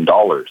 $100 million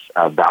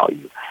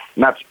value.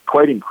 And that's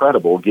quite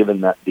incredible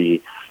given that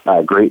the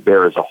Great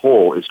Bear as a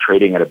whole is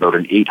trading at about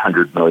an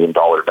 $800 million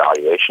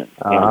valuation.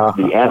 And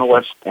the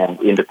analysts and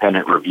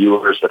independent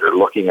reviewers that are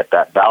looking at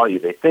that value,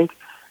 they think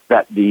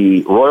that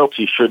the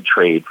royalty should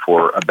trade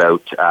for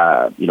about,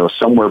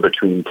 somewhere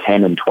between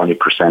 10 and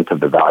 20% of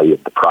the value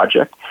of the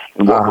project.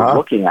 And what we're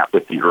looking at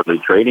with the early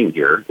trading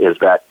here is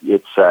that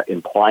it's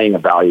implying a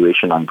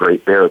valuation on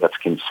Great Bear that's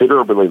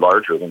considerably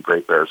larger than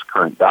Great Bear's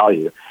current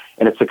value.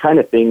 And it's the kind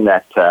of thing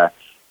that,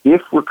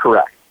 if we're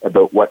correct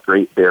about what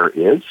Great Bear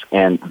is,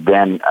 and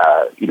then,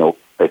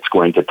 it's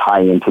going to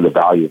tie into the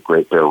value of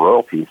Great Bear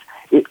royalties,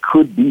 it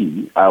could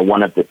be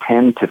one of the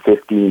 10 to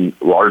 15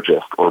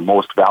 largest or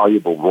most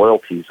valuable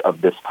royalties of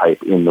this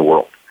type in the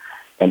world.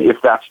 And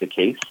if that's the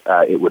case,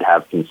 it would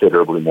have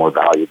considerably more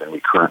value than we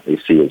currently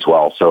see as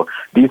well. So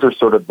these are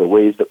sort of the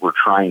ways that we're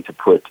trying to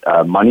put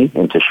money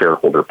into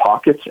shareholder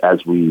pockets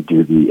as we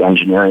do the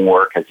engineering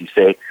work, as you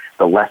say.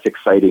 The less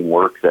exciting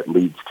work that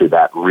leads to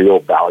that real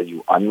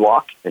value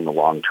unlock in the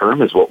long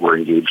term is what we're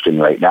engaged in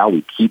right now.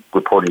 We keep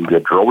reporting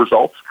good drill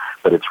results,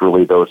 but it's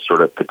really those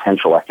sort of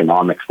potential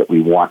economics that we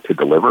want to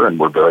deliver, and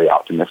we're very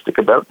optimistic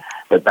about.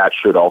 But that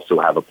should also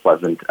have a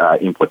pleasant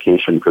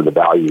implication for the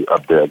value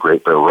of the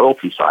Great Bear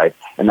royalty side,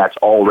 and that's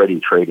already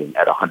trading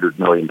at $100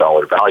 million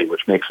value,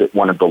 which makes it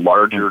one of the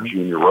larger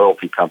junior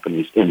royalty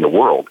companies in the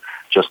world,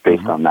 just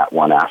based on that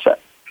one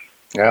asset.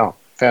 Yeah,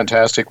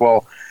 fantastic.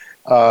 Well,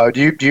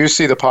 do you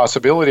see the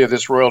possibility of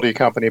this royalty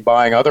company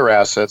buying other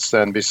assets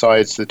then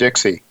besides the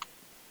Dixie?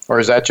 Or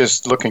is that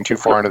just looking too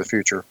far into the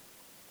future?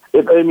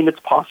 It's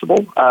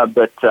possible,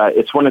 but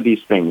it's one of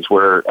these things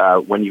where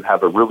when you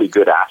have a really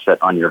good asset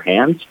on your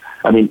hands,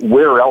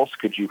 where else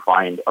could you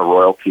find a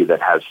royalty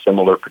that has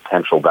similar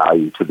potential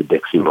value to the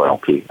Dixie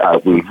royalty?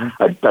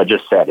 I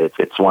just said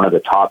it's one of the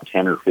top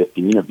 10 or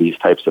 15 of these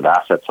types of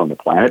assets on the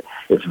planet.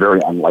 It's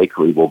very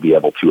unlikely we'll be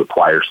able to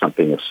acquire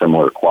something of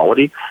similar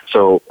quality.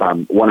 So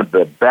one of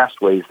the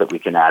best ways that we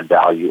can add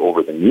value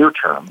over the near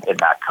term in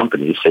that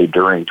company, say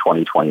during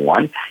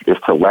 2021, is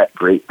to let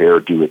Great Bear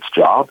do its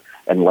job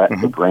and let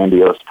the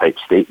grandiose type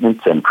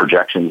statements and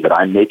projections that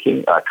I'm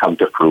making come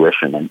to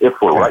fruition. And if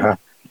we're right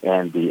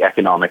and the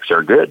economics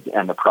are good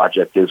and the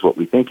project is what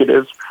we think it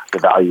is, the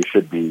value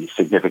should be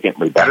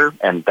significantly better.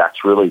 And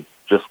that's really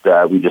just,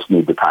 we just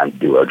need the time to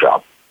do our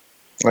job.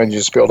 And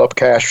just build up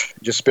cash,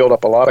 just build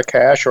up a lot of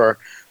cash, or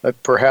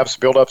perhaps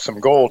build up some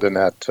gold in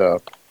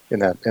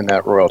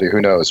that royalty.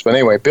 Who knows? But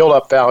anyway, build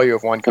up value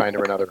of one kind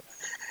or another.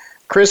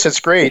 Chris, it's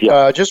great.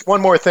 Just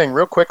one more thing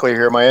real quickly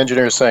here. My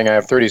engineer is saying I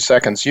have 30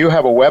 seconds. You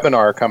have a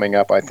webinar coming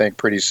up, I think,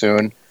 pretty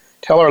soon.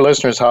 Tell our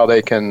listeners how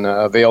they can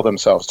avail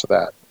themselves to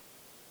that.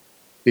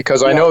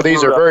 Because I know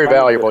these are very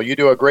valuable. You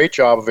do a great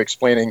job of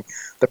explaining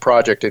the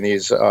project in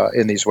these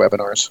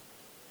webinars.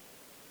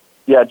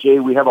 Yeah, Jay,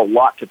 we have a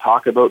lot to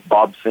talk about,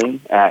 Bob Singh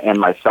and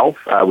myself.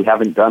 We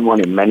haven't done one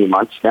in many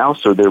months now,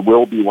 so there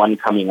will be one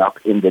coming up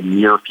in the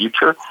near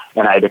future,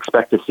 and I'd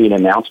expect to see an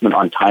announcement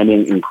on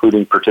timing,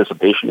 including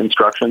participation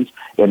instructions,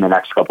 in the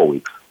next couple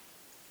weeks.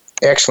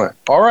 Excellent.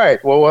 All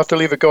right. Well, we'll have to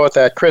leave it go at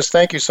that. Chris,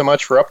 thank you so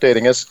much for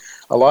updating us.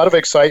 A lot of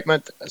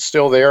excitement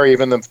still there,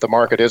 even if the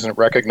market isn't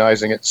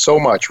recognizing it so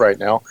much right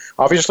now.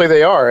 Obviously,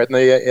 they are in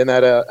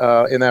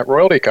that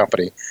royalty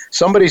company.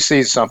 Somebody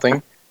sees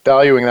something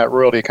valuing that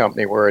royalty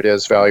company where it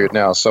is valued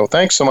now. So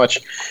thanks so much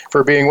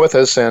for being with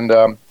us, and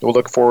we'll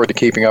look forward to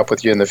keeping up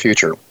with you in the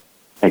future.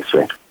 Thanks,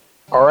 Ray.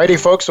 All righty,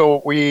 folks,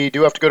 so we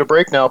do have to go to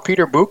break now.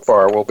 Peter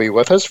Boockvar will be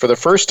with us for the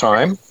first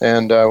time,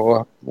 and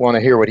we'll want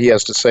to hear what he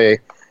has to say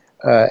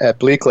at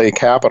Bleakley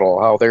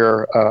Capital, how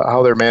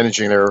they're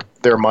managing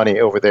their money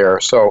over there.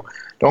 So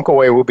don't go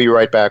away. We'll be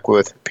right back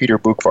with Peter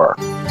Boockvar.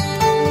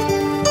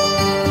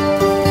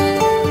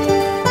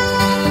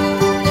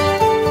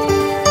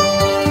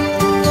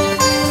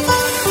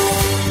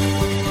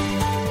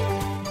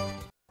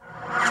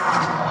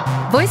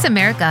 Voice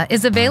America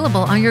is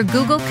available on your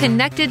Google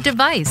connected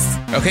device.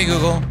 Okay,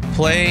 Google,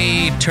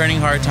 play Turning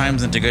Hard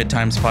Times into Good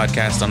Times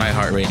podcast on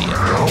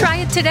iHeartRadio. Try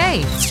it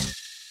today.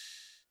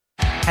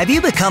 Have you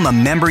become a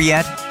member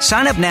yet?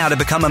 Sign up now to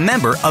become a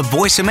member of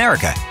Voice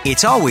America.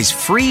 It's always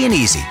free and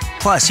easy.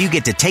 Plus, you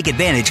get to take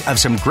advantage of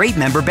some great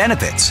member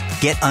benefits.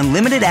 Get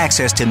unlimited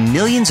access to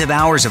millions of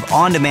hours of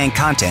on-demand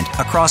content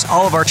across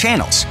all of our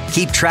channels.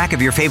 Keep track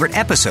of your favorite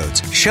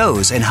episodes,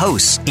 shows, and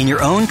hosts in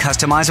your own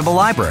customizable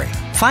library.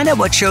 Find out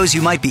what shows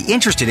you might be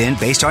interested in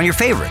based on your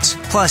favorites.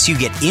 Plus, you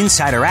get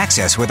insider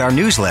access with our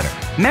newsletter.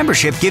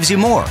 Membership gives you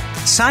more.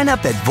 Sign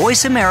up at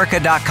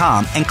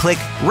voiceamerica.com and click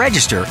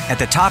Register at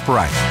the top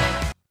right.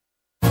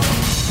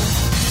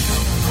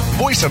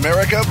 Voice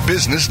America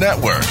Business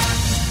Network,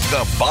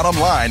 the bottom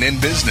line in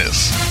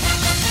business.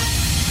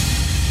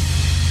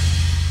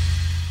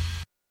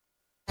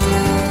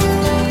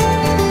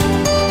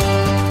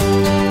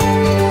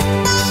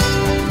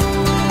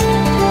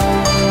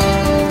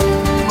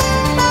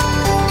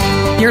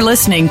 You're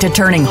listening to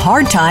Turning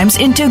Hard Times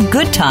into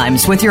Good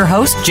Times with your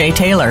host, Jay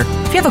Taylor.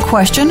 If you have a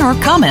question or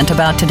comment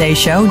about today's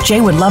show,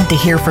 Jay would love to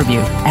hear from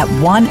you at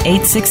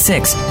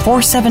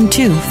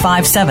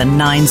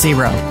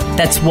 1-866-472-5790.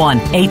 That's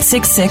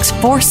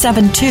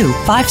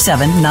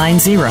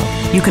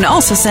 1-866-472-5790. You can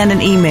also send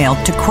an email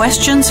to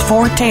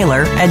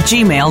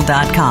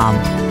questionsfortaylor@gmail.com.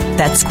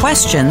 That's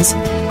questions,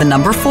 the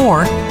number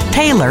 4,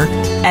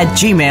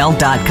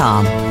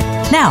 Taylor@gmail.com.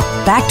 Now,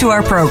 back to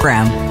our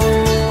program.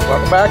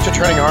 Welcome back to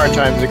Turning Hard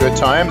Times to Good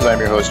Times. I'm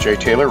your host, Jay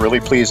Taylor.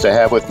 Really pleased to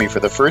have with me for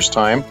the first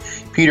time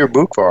Peter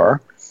Boockvar.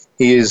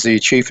 He is the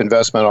Chief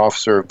Investment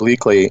Officer of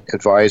Bleakley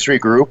Advisory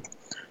Group,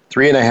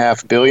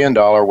 $3.5 billion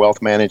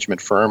wealth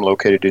management firm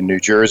located in New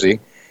Jersey,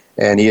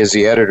 and he is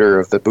the editor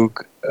of the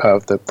Book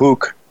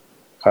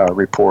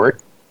Report.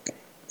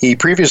 He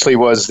previously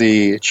was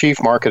the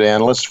Chief Market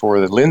Analyst for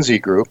the Lindsay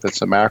Group.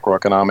 That's a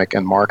macroeconomic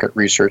and market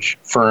research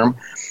firm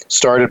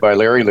started by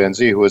Larry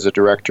Lindsay, who was a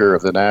director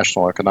of the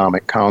National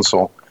Economic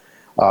Council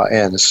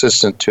and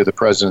assistant to the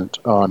president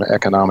on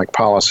economic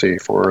policy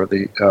for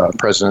the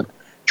President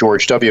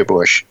George W.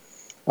 Bush.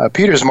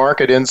 Peter's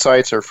market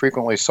insights are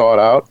frequently sought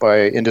out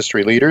by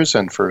industry leaders,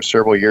 and for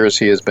several years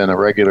he has been a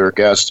regular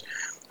guest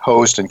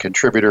host and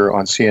contributor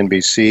on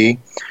CNBC.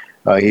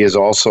 He is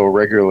also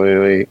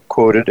regularly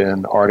quoted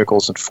in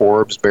articles in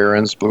Forbes,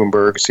 Barron's,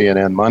 Bloomberg,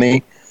 CNN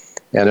Money,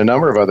 and a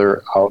number of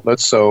other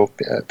outlets. So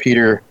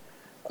Peter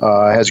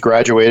has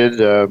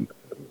graduated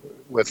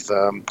with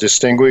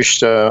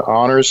distinguished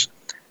honors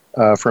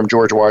from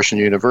George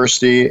Washington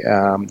University.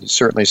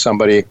 Certainly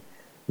somebody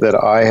that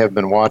I have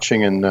been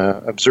watching and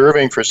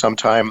observing for some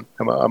time,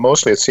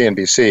 mostly at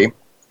CNBC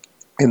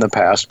in the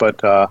past. But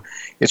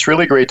it's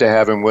really great to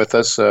have him with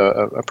us,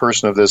 a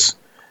person of this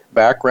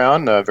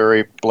background.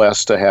 Very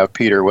blessed to have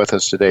Peter with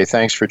us today.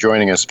 Thanks for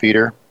joining us,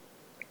 Peter.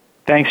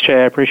 Thanks,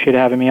 Jay. I appreciate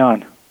having me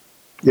on.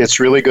 It's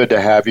really good to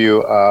have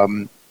you.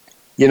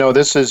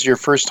 This is your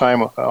first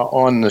time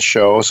on the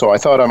show, so I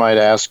thought I might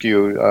ask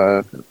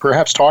you,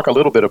 perhaps talk a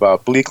little bit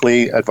about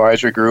Bleakley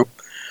Advisory Group.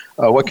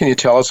 What can you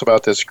tell us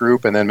about this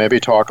group, and then maybe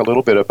talk a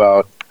little bit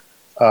about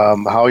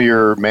how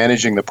you're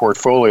managing the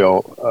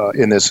portfolio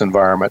in this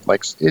environment,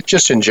 like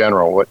just in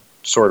general, what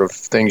sort of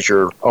things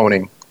you're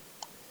owning?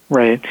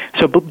 Right.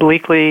 So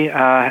Bleakley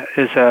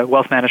is a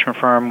wealth management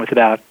firm with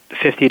about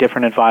 50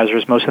 different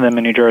advisors, most of them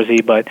in New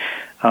Jersey, but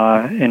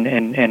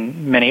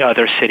in many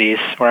other cities.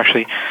 We're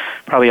actually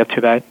probably up to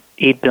about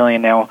 $8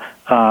 billion now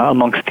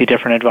amongst the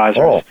different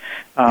advisors.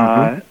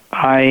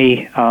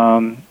 I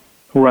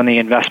run the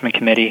investment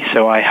committee,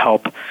 so I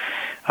help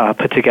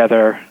put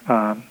together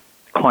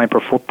client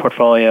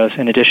portfolios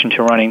in addition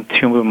to running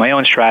two of my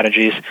own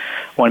strategies,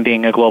 one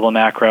being a global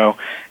macro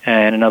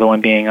and another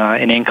one being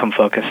an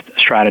income-focused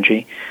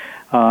strategy.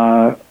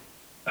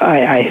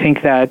 I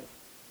think that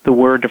the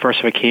word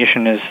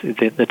diversification is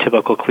the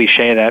typical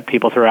cliche that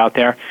people throw out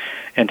there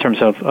in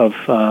terms of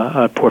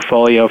a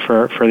portfolio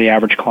for the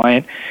average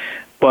client.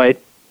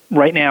 But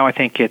right now, I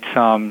think it's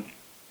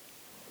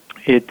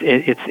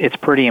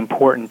pretty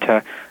important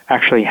to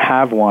actually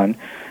have one.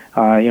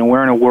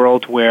 We're in a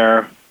world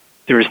where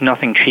there is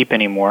nothing cheap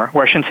anymore.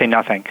 Or I shouldn't say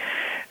nothing.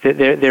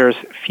 There's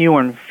fewer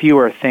and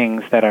fewer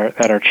things that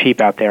are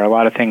cheap out there. A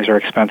lot of things are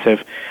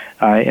expensive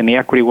in the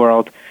equity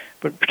world,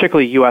 but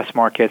particularly U.S.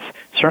 markets.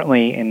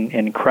 Certainly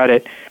in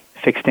credit,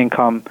 fixed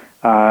income,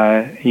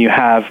 you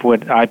have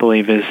what I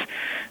believe has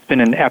been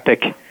an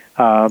epic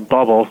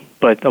bubble,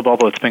 but a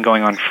bubble that's been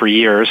going on for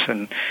years.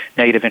 And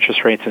negative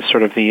interest rates is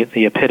sort of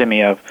the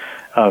epitome of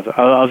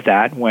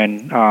that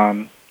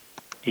when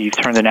you've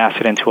turned an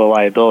asset into a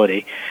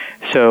liability.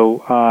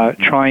 So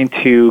trying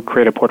to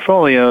create a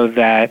portfolio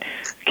that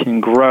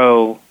can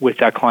grow with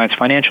that client's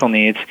financial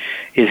needs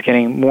is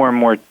getting more and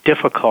more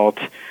difficult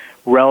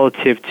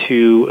relative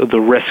to the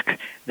risk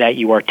that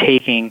you are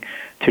taking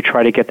to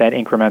try to get that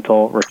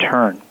incremental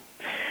return.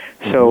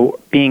 So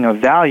being a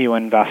value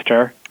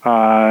investor,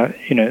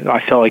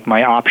 I feel like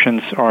my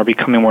options are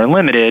becoming more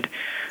limited,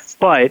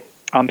 but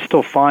I'm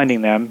still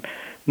finding them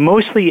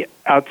mostly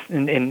out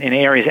in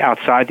areas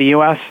outside the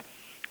U.S.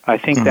 I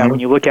think that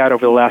when you look out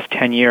over the last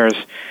 10 years,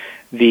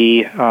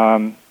 the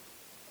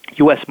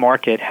U.S.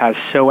 market has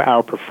so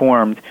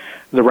outperformed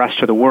the rest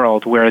of the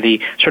world, where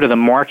the sort of the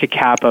market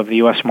cap of the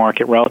U.S.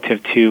 market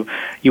relative to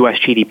U.S.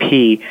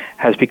 GDP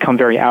has become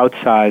very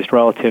outsized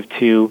relative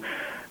to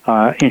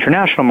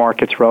international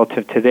markets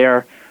relative to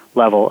their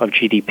level of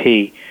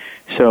GDP.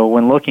 So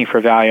when looking for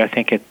value, I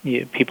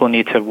think people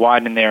need to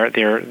widen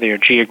their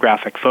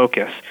geographic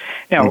focus.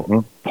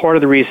 Now, part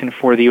of the reason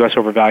for the U.S.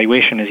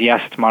 overvaluation is,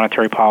 yes, it's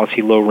monetary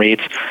policy, low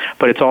rates,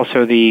 but it's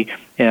also the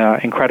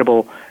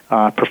incredible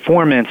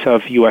performance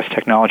of U.S.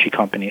 technology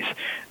companies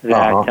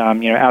that,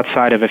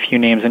 outside of a few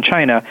names in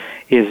China,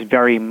 is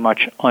very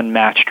much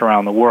unmatched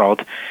around the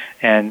world.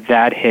 And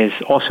that is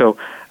also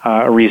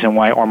a reason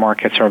why our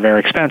markets are very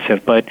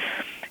expensive. But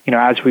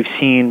as we've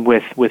seen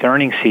with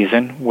earnings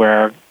season,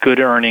 where good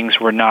earnings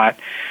were not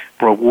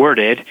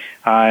rewarded,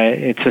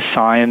 it's a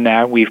sign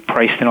that we've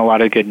priced in a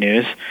lot of good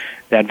news,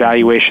 that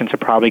valuations have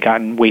probably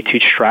gotten way too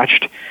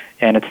stretched,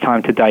 and it's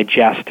time to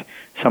digest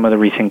some of the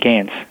recent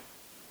gains.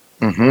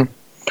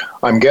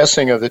 I'm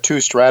guessing of the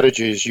two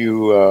strategies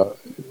you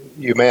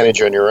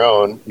manage on your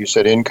own, you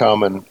said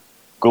income and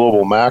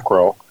global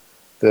macro,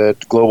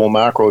 that global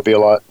macro would be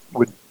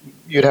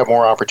you'd have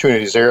more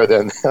opportunities there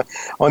than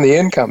on the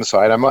income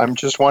side. I'm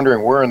just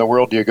wondering, where in the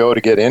world do you go to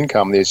get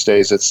income these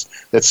days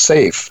that's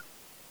safe?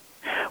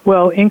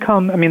 Well,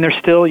 income, there's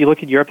still, you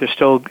look at Europe, there's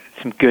still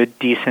some good,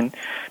 decent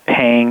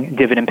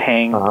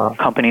dividend-paying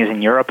companies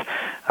in Europe.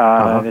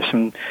 There's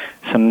some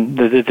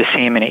the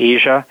same in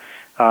Asia.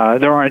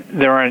 There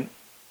aren't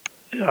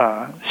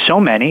so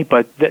many,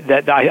 but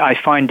I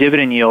find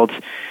dividend yields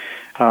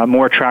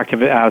more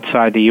attractive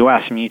outside the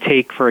U.S. You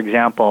take, for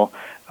example,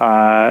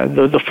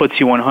 the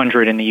FTSE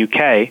 100 in the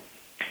UK.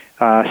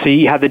 So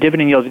you have the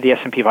dividend yield of the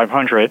S&P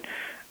 500,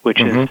 which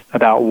is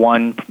about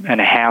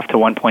 1.5 to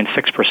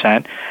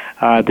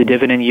 1.6%. The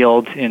dividend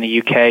yield in the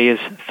UK is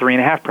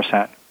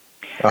 3.5%.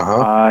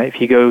 If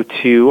you go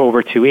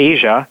over to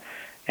Asia,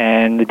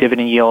 and the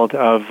dividend yield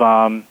of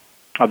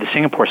the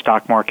Singapore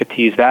stock market, to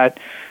use that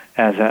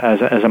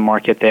as a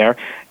market there,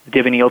 the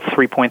dividend yield is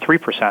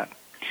 3.3%.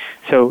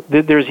 So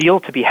there's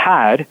yield to be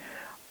had,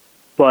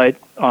 but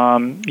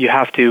you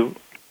have to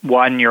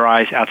widen your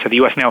eyes outside the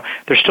U.S. Now,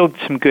 there's still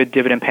some good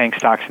dividend-paying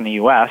stocks in the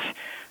U.S.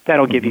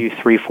 that'll give you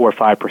 3%, 4%,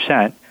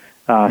 5%.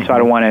 So I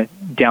don't want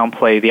to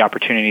downplay the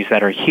opportunities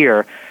that are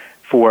here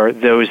for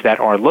those that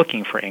are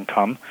looking for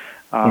income,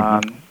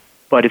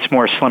 but it's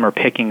more slimmer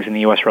pickings in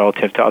the U.S.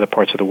 relative to other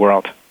parts of the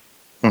world.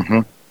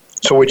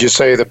 So would you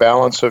say the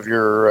balance of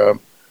your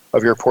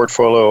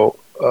portfolio,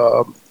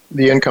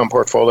 the income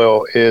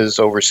portfolio, is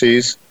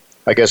overseas?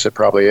 I guess it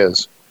probably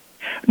is.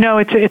 No,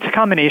 it's a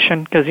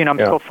combination, because I'm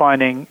still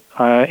finding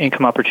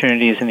income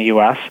opportunities in the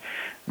U.S.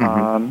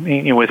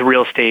 with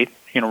real estate,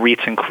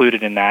 REITs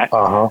included in that.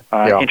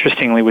 Yeah.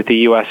 Interestingly, with the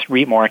U.S.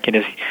 REIT market,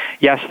 is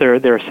yes,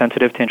 they're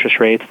sensitive to interest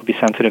rates. They'll be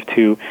sensitive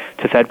to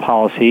Fed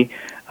policy,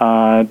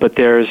 but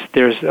there's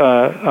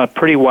a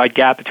pretty wide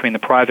gap between the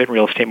private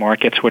real estate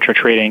markets, which are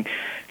trading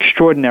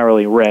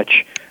extraordinarily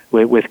rich,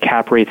 with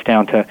cap rates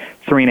down to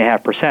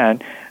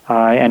 3.5%,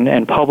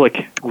 and public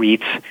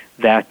REITs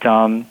that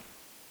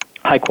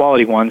high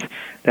quality ones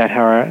that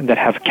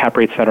have cap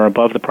rates that are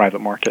above the private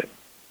market.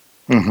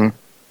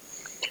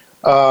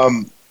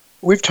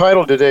 We've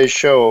titled today's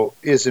show,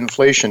 "Is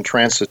Inflation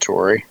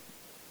Transitory?"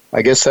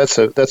 I guess that's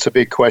a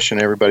big question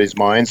in everybody's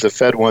minds. The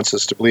Fed wants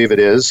us to believe it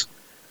is.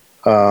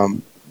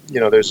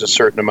 There's a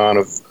certain amount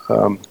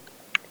of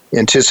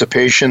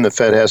anticipation. The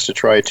Fed has to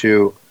try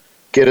to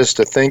get us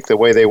to think the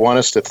way they want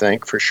us to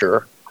think, for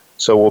sure.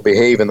 So we'll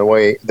behave in the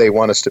way they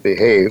want us to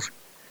behave.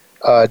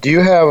 Do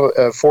you have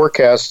a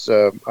forecast?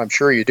 I'm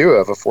sure you do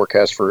have a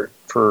forecast for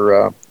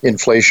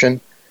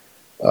inflation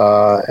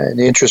and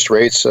interest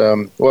rates.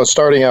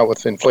 Starting out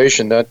with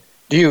inflation,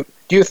 do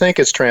you think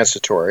it's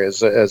transitory,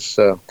 as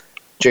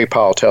Jay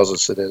Powell tells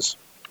us it is?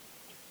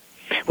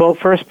 Well,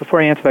 first,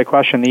 before I answer that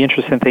question, the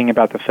interesting thing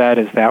about the Fed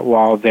is that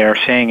while they're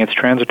saying it's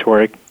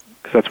transitory,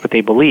 because that's what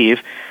they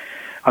believe,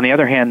 on the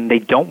other hand, they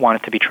don't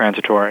want it to be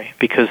transitory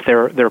because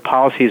their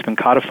policy has been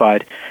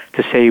codified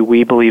to say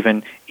we believe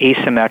in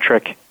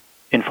asymmetric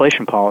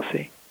inflation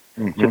policy.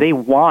 So they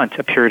want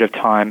a period of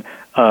time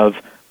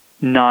of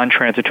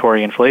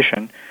non-transitory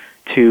inflation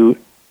to,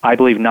 I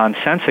believe,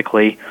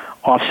 nonsensically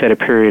offset a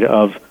period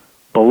of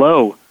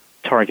below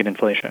target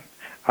inflation.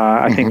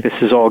 I think this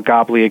is all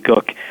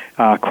gobbledygook,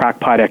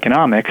 crackpot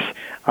economics,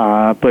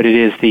 but it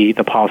is the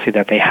policy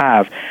that they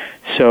have.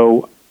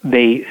 So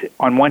they,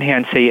 on one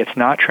hand, say it's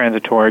not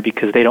transitory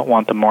because they don't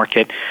want the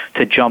market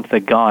to jump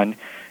the gun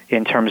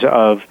in terms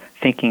of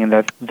thinking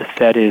that the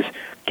Fed is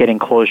getting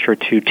closer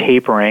to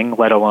tapering,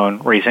 let alone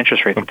raise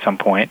interest rates at some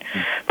point.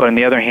 But on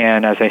the other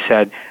hand, as I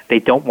said, they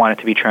don't want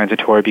it to be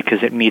transitory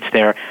because it meets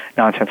their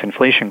nonsense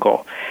inflation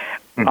goal.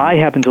 I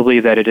happen to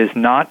believe that it is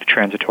not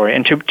transitory.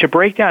 And to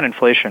break down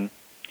inflation,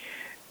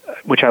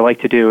 which I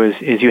like to do,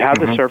 is you have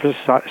the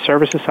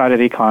services side of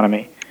the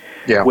economy,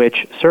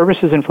 which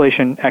services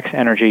inflation ex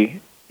energy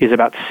is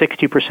about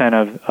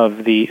 60%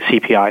 of the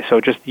CPI.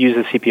 So just use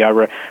the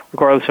CPI,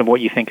 regardless of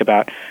what you think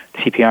about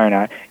CPI or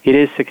not. It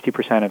is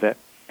 60% of it.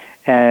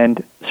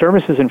 And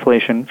services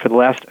inflation for the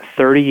last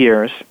 30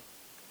 years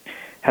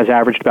has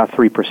averaged about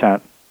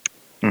 3%.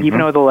 Even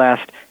though the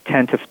last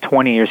 10 to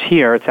 20 years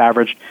here, it's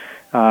averaged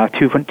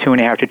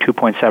 2.5 to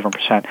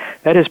 2.7%.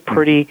 That is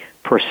pretty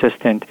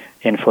persistent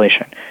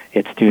inflation.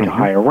 It's due to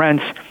higher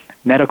rents,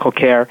 medical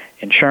care,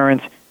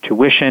 insurance,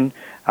 tuition.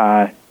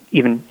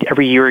 Even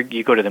every year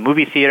you go to the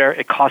movie theater,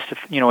 it costs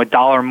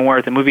 $1 more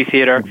at the movie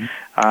theater.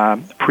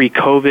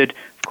 Pre-COVID,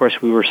 of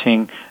course, we were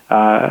seeing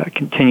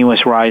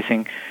continuous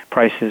rising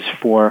prices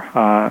for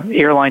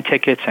airline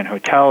tickets and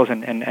hotels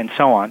and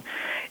so on.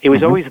 It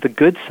was always the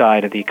good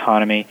side of the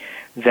economy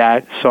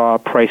that saw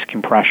price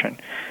compression.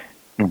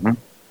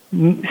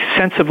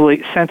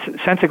 Sensibly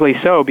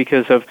so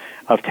because of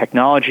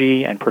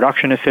technology and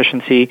production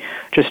efficiency,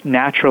 just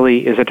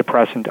naturally is a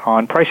depressant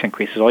on price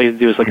increases. All you have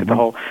to do is look at the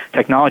whole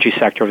technology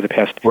sector over the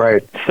past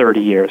 30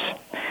 years.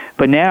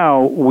 But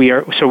now we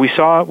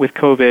saw with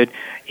COVID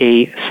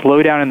a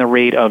slowdown in the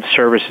rate of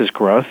services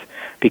growth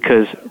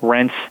because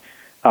rents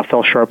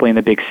fell sharply in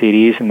the big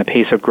cities and the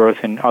pace of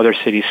growth in other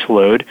cities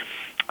slowed.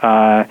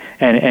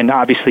 And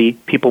obviously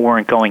people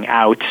weren't going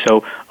out,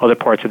 so other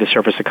parts of the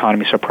service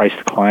economy saw price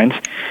declines.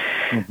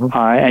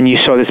 And you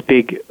saw this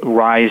big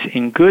rise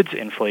in goods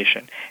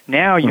inflation.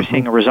 Now you're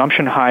seeing a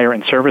resumption higher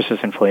in services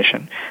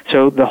inflation.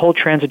 So the whole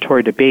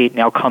transitory debate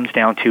now comes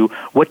down to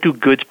what do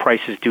goods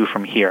prices do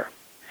from here?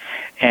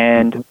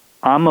 And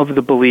I'm of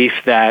the belief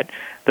that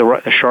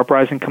the sharp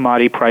rise in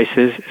commodity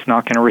prices is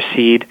not going to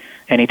recede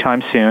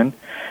anytime soon,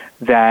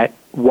 that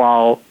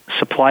while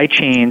supply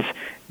chains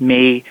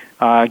may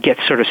get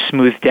sort of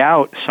smoothed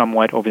out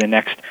somewhat over the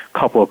next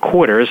couple of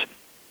quarters,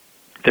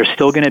 there's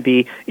still going to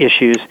be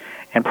issues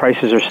and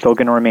prices are still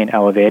going to remain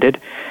elevated.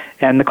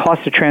 And the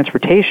cost of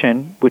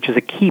transportation, which is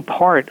a key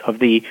part of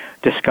the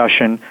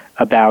discussion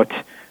about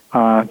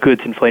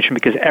goods inflation,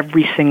 because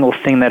every single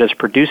thing that is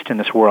produced in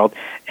this world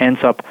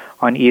ends up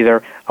on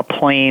either a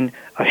plane,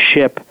 a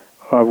ship,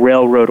 a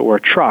railroad, or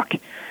a truck.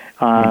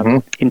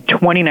 In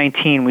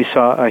 2019, we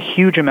saw a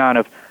huge amount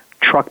of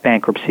truck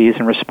bankruptcies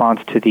in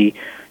response to the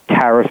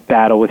tariff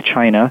battle with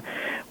China.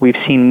 We've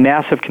seen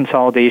massive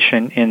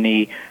consolidation in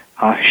the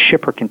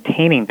shipper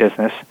container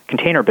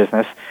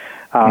business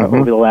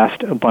over the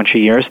last bunch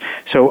of years.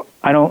 So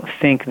I don't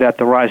think that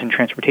the rise in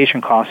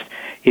transportation costs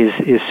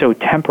is so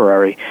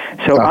temporary.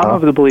 So I'm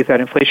of the belief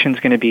that inflation is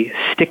going to be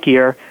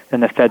stickier than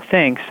the Fed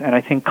thinks, and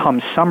I think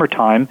come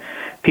summertime,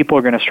 people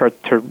are going to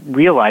start to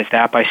realize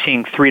that by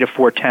seeing 3 to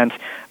 4/10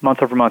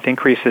 month-over-month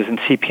increases in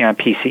CPI and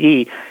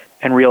PCE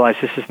and realize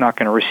this is not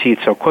going to recede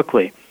so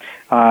quickly.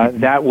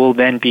 That will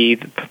then be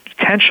the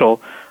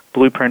potential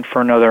blueprint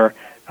for another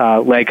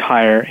leg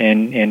higher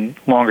in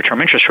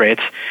longer-term interest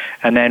rates,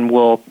 and then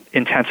will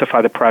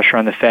intensify the pressure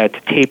on the Fed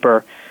to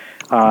taper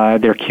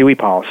their QE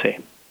policy.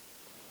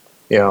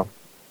 Yeah.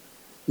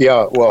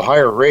 Well,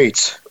 higher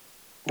rates.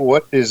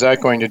 What is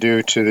that going to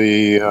do to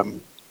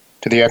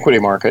the equity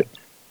market?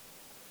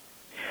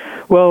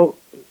 Well,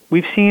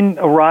 we've seen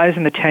a rise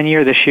in the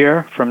 10-year this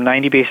year from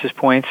 90 basis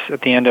points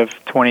at the end of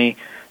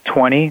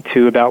 2020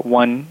 to about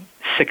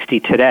 160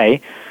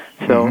 today.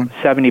 So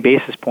 70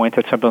 basis points,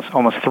 that's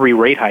almost 3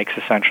 rate hikes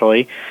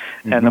essentially.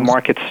 And the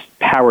market's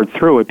powered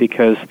through it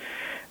because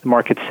the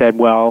market said,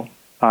 well,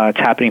 it's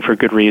happening for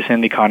good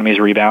reason. The economy is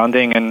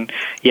rebounding, and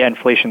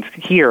inflation's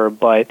here,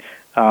 but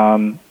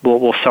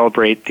we'll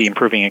celebrate the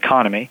improving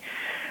economy.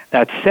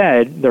 That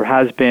said, there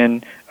has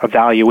been a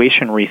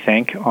valuation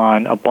rethink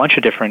on a bunch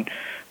of different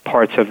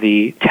parts of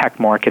the tech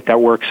market that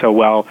worked so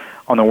well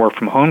on the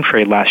work-from-home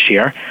trade last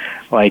year,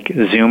 like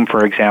Zoom,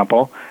 for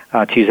example,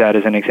 to use that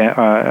as an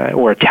example,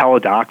 or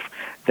Teladoc,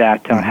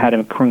 that had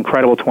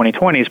incredible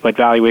 2020s, but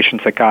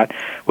valuations that got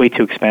way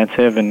too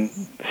expensive, and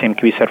the same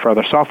can be said for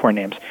other software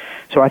names.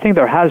 So I think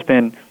there has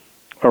been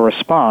a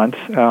response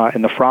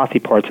in the frothy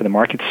parts of the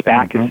market.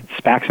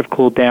 SPACs have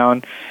cooled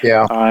down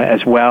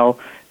as well.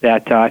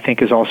 That I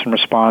think is also in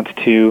response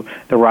to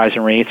the rise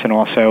in rates, and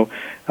also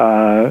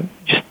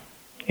just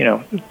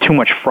too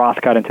much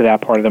froth got into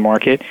that part of the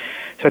market.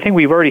 So I think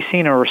we've already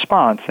seen a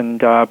response, and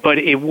but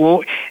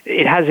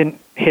it hasn't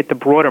hit the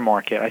broader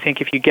market. I think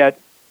if you get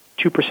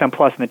 2%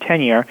 plus in the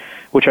 10-year,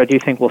 which I do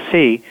think we'll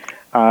see,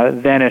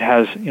 then it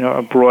has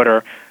a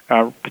broader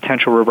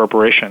potential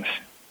reverberations.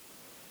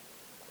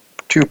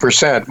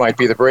 2% might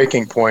be the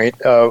breaking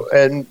point,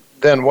 and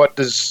then what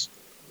does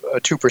a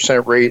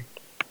 2% rate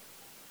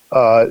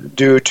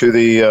do to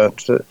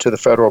the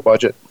federal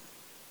budget,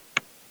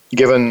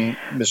 given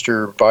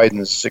Mr.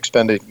 Biden's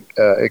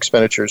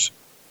expenditures?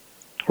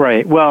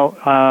 Right. Well,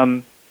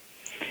 some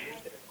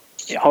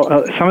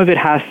of it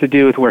has to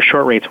do with where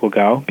short rates will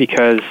go,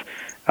 because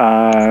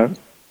the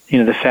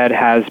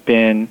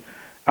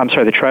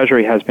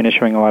Treasury has been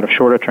issuing a lot of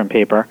shorter-term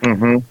paper.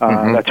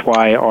 That's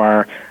why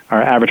our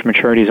average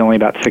maturity is only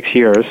about 6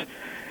 years.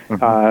 So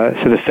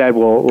the Fed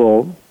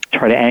will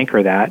try to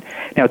anchor that.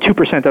 Now,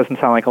 2% doesn't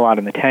sound like a lot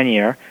in the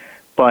 10-year,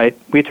 but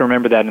we have to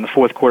remember that in the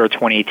fourth quarter of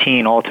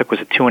 2018, all it took was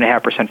a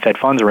 2.5% Fed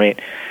funds rate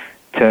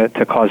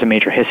to cause a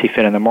major hissy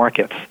fit in the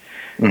markets.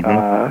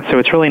 So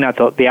it's really not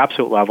the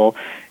absolute level.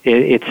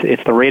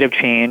 It's the rate of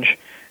change,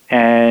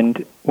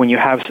 and when you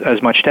have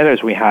as much debt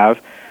as we have,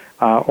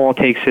 all it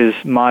takes is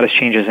modest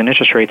changes in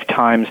interest rates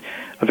times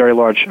a very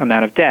large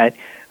amount of debt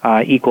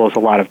equals a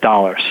lot of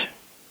dollars.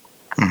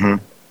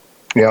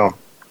 Yeah.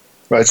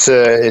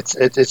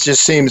 It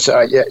just seems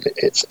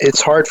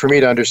it's hard for me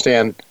to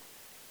understand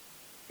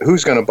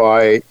who's going to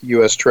buy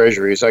U.S.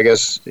 Treasuries. I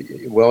guess,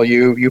 well,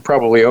 you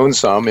probably own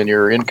some in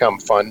your income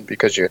fund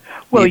because you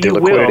need the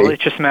liquidity. Will.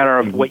 It's just a matter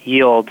of what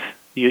yield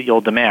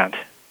you'll demand.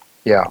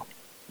 Yeah,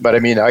 but I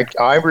mean,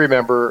 I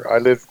remember I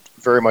lived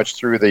very much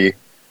through the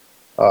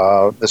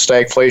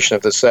stagflation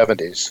of the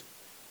 70s.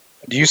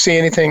 Do you see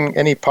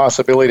any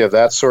possibility of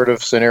that sort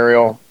of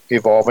scenario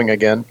evolving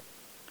again?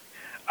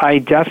 I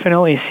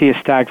definitely see a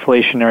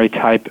stagflationary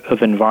type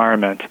of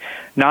environment,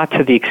 not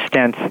to the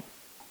extent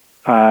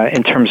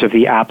in terms of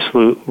the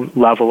absolute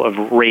level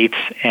of rates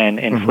and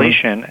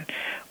inflation,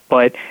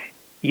 but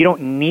you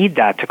don't need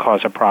that to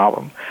cause a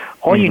problem.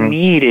 All you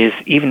need is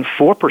even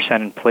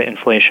 4%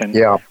 inflation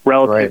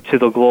relative to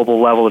the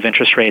global level of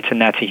interest rates,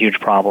 and that's a huge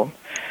problem.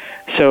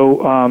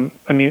 So,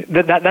 I mean,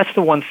 that's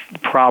the one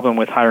problem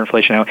with higher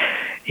inflation now,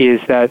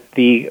 is that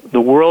the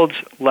world's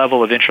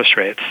level of interest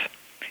rates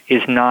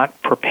is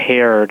not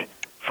prepared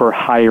for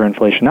higher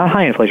inflation. Not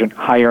high inflation,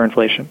 higher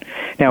inflation.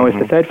 Now, if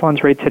the Fed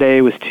funds rate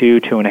today was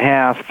 2,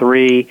 2.5,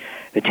 3,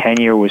 the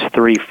 10-year was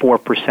 3,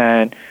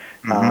 4%,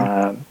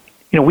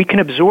 we can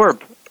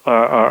absorb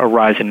a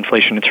rise in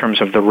inflation in terms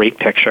of the rate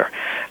picture.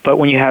 But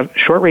when you have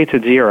short rates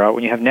at 0,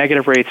 when you have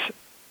negative rates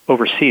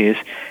overseas,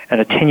 and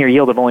a 10-year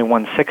yield of only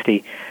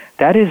 160,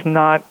 that is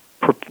not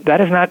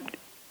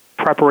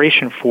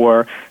preparation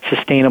for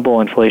sustainable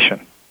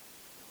inflation.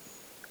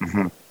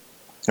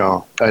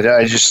 No,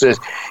 I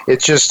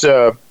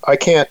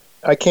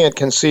can't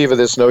conceive of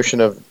this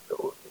notion of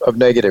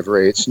negative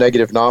rates,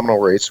 negative nominal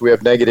rates. We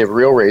have negative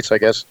real rates, I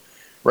guess,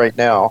 right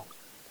now,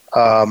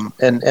 and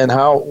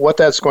what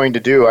that's going to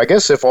do. I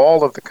guess if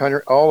all of the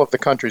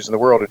countries in the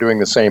world are doing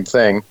the same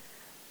thing,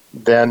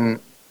 then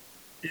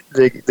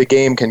the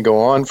game can go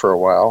on for a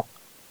while.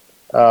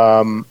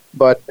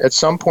 But at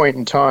some point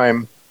in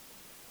time,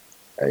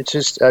 it's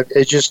just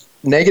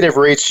negative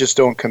rates just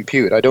don't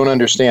compute. I don't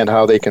understand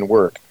how they can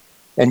work.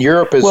 And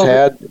Europe has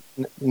had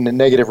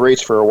negative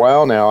rates for a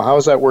while now. How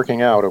is that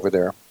working out over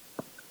there?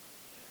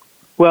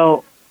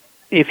 Well,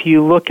 if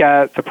you look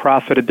at the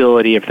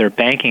profitability of their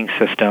banking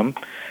system,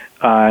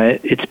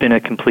 it's been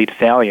a complete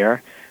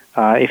failure.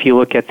 If you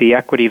look at the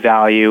equity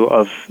value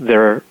of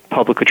their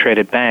publicly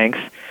traded banks,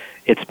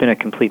 it's been a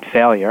complete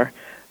failure.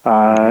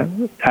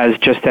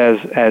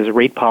 As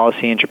rate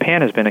policy in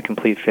Japan has been a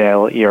complete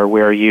failure,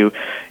 where you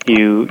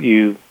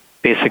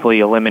basically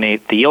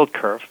eliminate the yield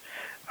curve.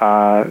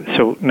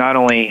 So not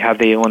only have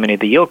they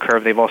eliminated the yield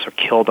curve, they've also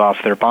killed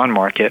off their bond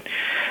market.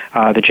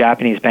 The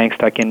Japanese bank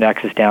stock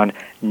index is down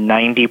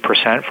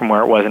 90% from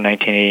where it was in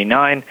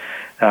 1989.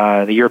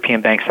 The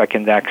European bank stock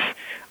index,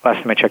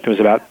 last time I checked, it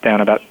was down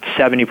about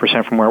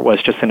 70% from where it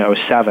was just in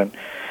 2007.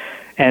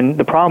 And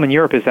the problem in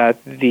Europe is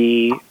that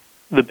the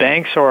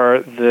banks are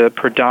the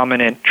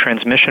predominant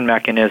transmission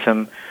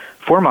mechanism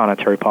for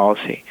monetary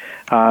policy.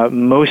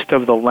 Most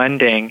of the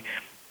lending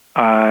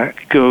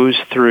goes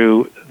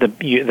through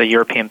the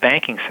European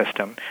banking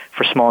system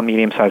for small and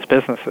medium-sized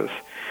businesses.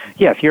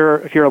 Yeah, if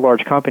you're a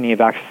large company, you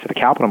have access to the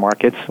capital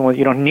markets. Well,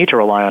 you don't need to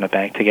rely on a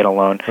bank to get a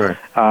loan.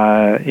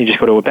 Right. You just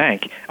go to a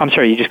bank.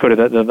 You just go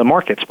to the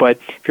markets. But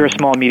if you're a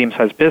small and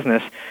medium-sized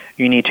business,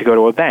 you need to go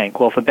to a bank.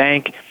 Well, if a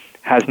bank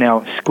has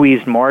now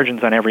squeezed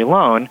margins on every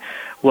loan,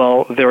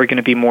 well, they're going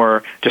to be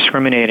more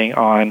discriminating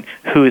on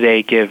who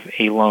they give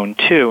a loan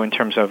to in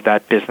terms of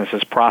that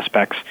business's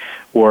prospects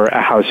or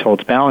a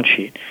household's balance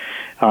sheet.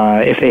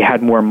 If they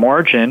had more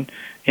margin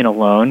in a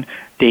loan,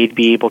 they'd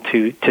be able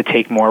to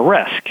take more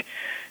risk.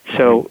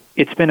 So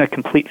it's been a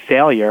complete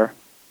failure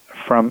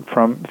from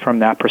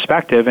that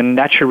perspective, and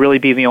that should really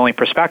be the only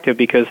perspective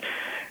because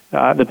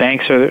the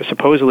banks are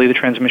supposedly the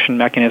transmission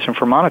mechanism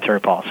for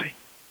monetary policy.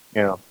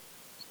 Yeah.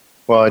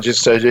 Well, do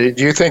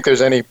you think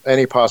there's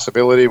any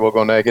possibility we'll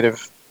go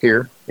negative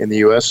here in the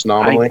U.S.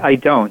 nominally? I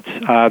don't.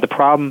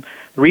 The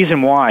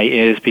reason why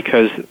is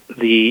because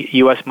the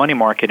U.S. money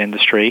market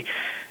industry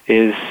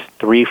is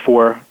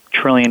 $3-4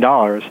 trillion,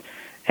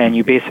 and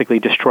you basically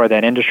destroy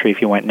that industry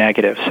if you went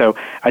negative. So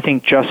I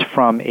think just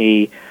from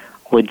a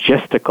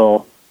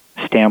logistical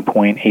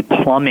standpoint, a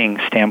plumbing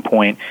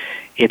standpoint,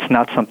 it's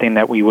not something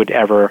that we would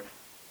ever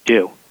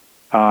do.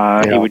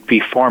 It would be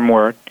far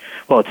more,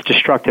 well, it's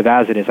destructive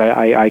as it is.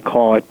 I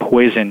call it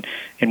poison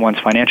in one's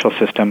financial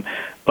system,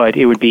 but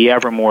it would be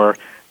ever more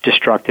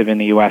destructive in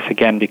the U.S.,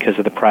 again, because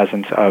of the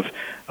presence of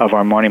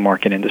our money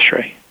market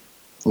industry.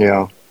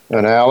 Yeah.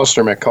 And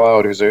Alistair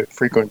McLeod, who's a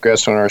frequent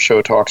guest on our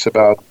show, talks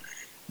about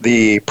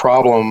the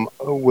problem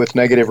with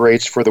negative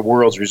rates for the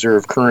world's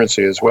reserve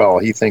currency as well.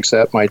 He thinks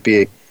that might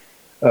be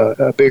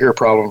a bigger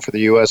problem for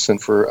the U.S. than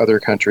for other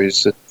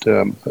countries that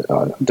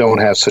don't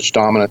have such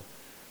dominant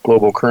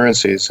global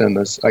currencies. And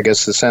I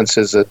guess the sense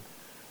is that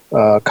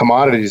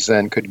commodities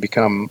then could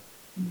become,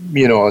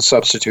 a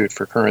substitute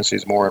for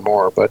currencies more and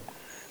more. But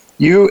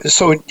you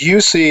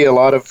see a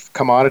lot of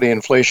commodity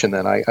inflation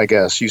then, I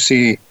guess. You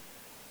see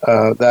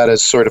that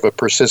as sort of a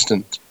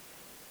persistent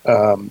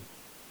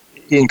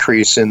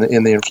increase in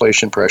the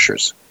inflation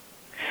pressures.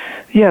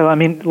 Yeah, I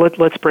mean,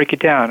 let's break it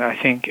down. I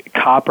think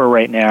copper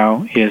right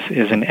now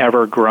is an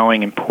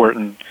ever-growing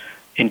important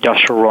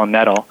industrial raw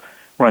metal,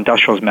 or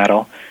industrials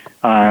metal,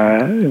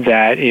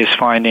 that is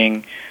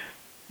finding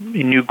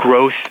new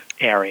growth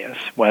areas,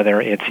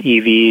 whether it's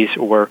EVs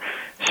or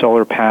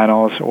solar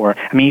panels,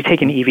 you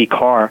take an EV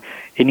car,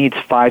 it needs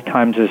 5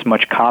 times as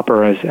much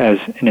copper as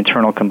an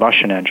internal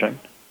combustion engine.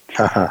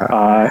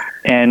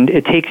 And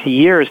it takes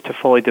years to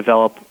fully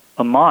develop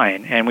a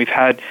mine, and we've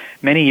had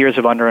many years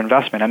of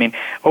underinvestment. I mean,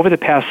 over the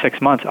past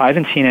 6 months, I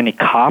haven't seen any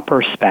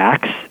copper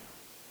SPACs.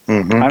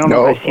 I don't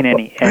know if I've seen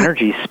any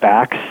energy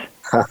SPACs.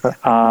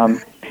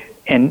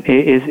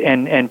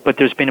 But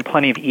there's been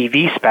plenty of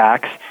EV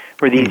SPACs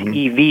where these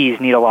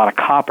EVs need a lot of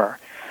copper.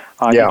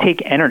 You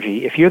take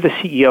energy. If you're the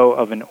CEO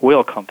of an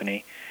oil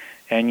company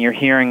and you're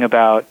hearing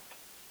about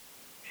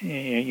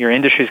your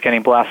industry is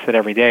getting blasted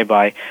every day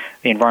by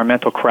the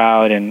environmental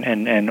crowd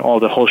and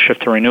all the whole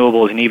shift to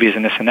renewables and EVs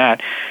and this and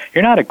that,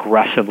 you're not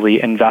aggressively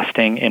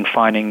investing in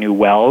finding new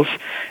wells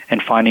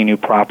and finding new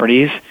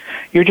properties.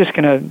 You're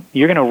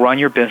gonna run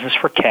your business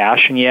for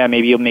cash, and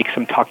maybe you'll make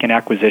some tuck-in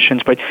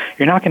acquisitions, but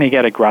you're not going to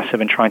get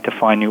aggressive in trying to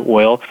find new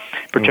oil,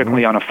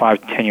 particularly on a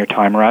 5 to 10 year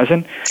time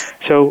horizon.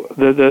 So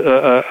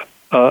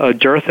a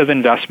dearth of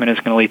investment is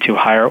going to lead to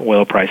higher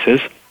oil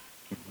prices.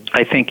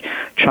 I think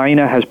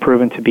China has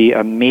proven to be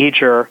a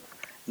major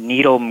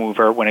needle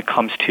mover when it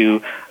comes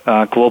to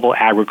global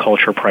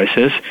agriculture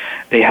prices.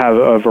 They have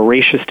a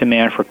voracious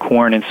demand for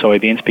corn and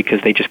soybeans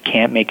because they just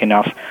can't make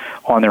enough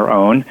on their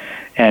own,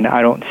 and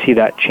I don't see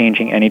that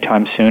changing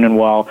anytime soon. And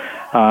while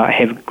I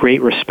have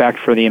great respect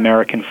for the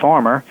American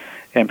farmer,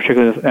 and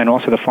particularly, and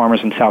also the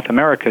farmers in South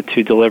America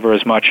to deliver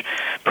as much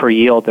per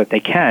yield that they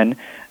can,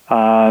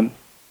 we're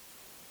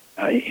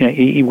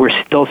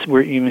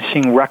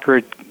seeing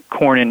record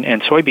corn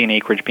and soybean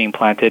acreage being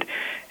planted,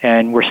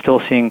 and we're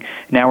seeing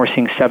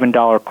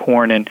 $7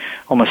 corn and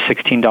almost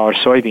 $16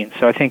 soybeans.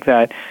 So I think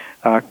that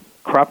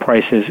crop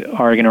prices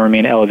are going to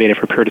remain elevated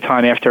for a period of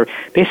time after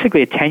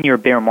basically a 10-year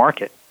bear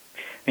market.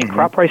 I mean,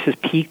 crop prices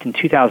peaked in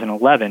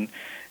 2011,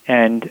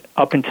 and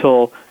up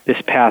until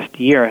this past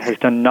year has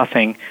done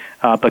nothing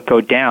but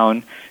go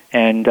down.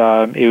 And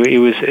it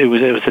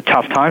was a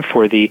tough time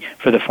for the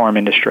farm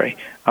industry,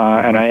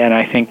 and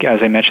I think,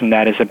 as I mentioned,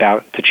 that is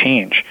about to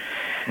change.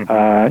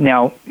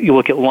 Now you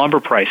look at lumber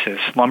prices.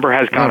 Lumber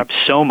has gone up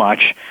so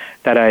much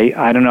that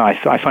I don't know.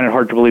 I find it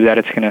hard to believe that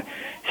it's going to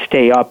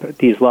stay up at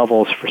these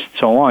levels for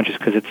so long just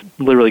because it's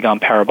literally gone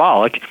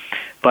parabolic.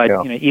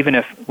 But even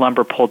if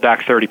lumber pulled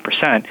back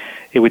 30%,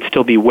 it would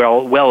still be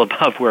well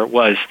above where it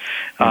was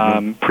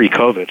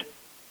pre-COVID.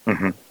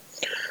 Mm-hmm.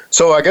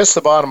 So I guess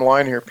the bottom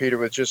line here, Peter,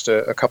 with just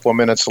a couple of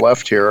minutes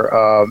left here,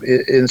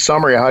 in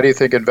summary, how do you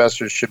think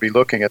investors should be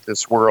looking at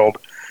this world?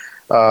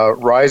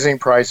 Rising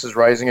prices,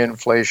 rising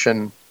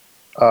inflation.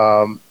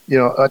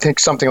 I think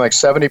something like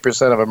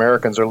 70% of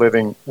Americans are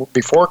living,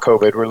 before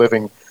COVID, were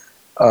living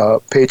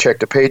paycheck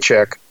to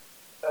paycheck.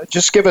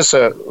 Just give us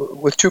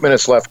with 2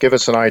 minutes left, give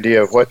us an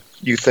idea of what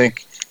you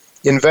think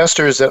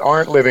investors that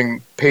aren't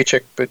living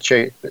paycheck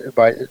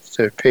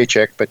to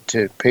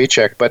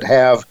paycheck, but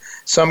have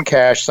some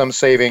cash, some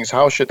savings,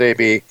 how should they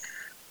be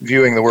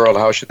viewing the world?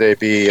 How should they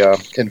be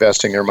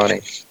investing their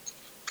money?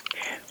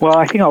 Well,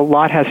 I think a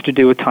lot has to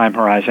do with time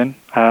horizon.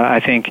 I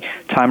think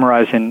time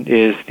horizon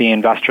is the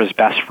investor's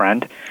best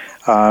friend.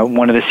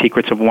 One of the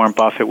secrets of Warren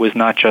Buffett was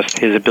not just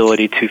his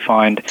ability to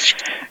find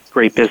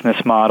great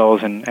business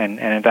models and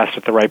invest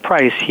at the right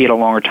price. He had a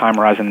longer time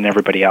horizon than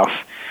everybody else.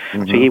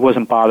 Mm-hmm. So he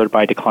wasn't bothered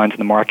by declines in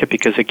the market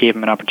because it gave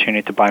him an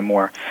opportunity to buy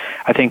more.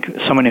 I think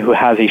someone who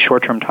has a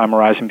short-term time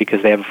horizon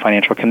because they have a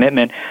financial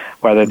commitment,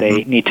 whether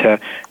they need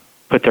to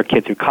put their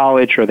kid through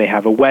college or they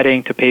have a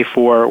wedding to pay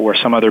for or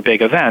some other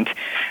big event,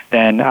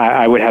 then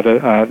I would have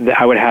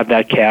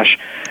that cash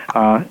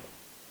out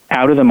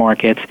of the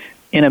markets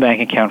in a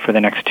bank account for the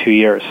next 2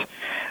 years.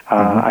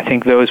 I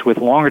think those with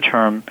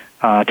longer-term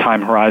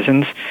time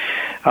horizons,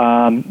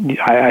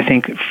 I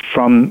think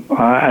from,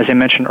 as I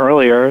mentioned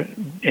earlier,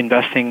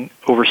 investing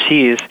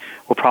overseas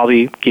will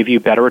probably give you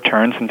better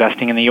returns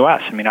investing in the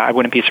U.S. I mean, I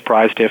wouldn't be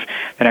surprised if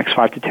the next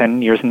 5 to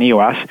 10 years in the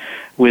U.S.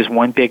 was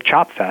one big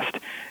chop fest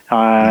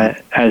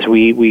as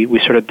we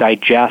sort of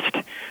digest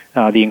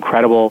the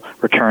incredible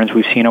returns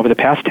we've seen over the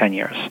past 10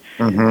 years.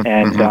 But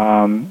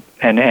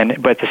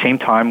at the same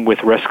time,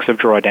 with risks of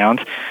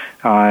drawdowns,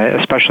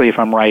 especially if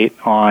I'm right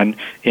on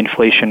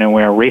inflation and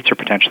where rates are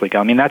potentially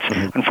going. I mean, that's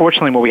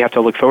unfortunately what we have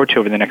to look forward to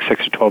over the next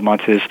 6 to 12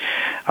 months is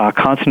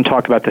constant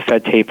talk about the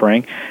Fed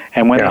tapering,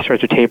 and when they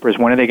start to taper is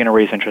when are they going to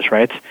raise interest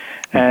rates,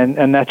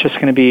 and that's just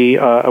going to be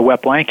a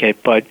wet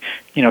blanket, but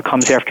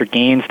comes after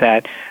gains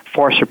that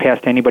far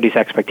surpassed anybody's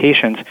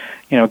expectations,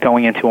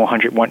 going into a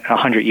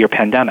 100-year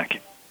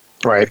pandemic.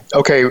 Right.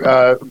 Okay.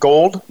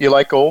 Gold. You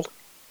like gold?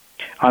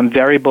 I'm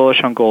very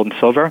bullish on gold and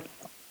silver.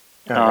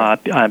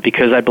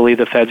 Because I believe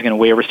the Fed's going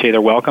to overstay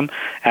their welcome,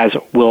 as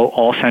will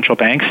all central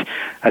banks.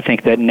 I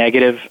think that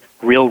negative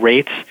real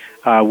rates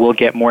will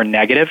get more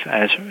negative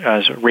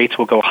as rates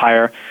will go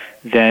higher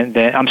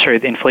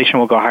the inflation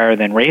will go higher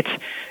than rates.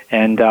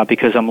 And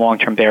because I'm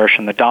long-term bearish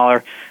on the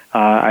dollar,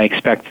 I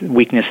expect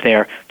weakness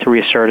there to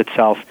reassert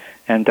itself,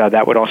 and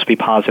that would also be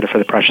positive for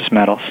the precious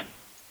metals.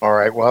 All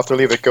right, we'll have to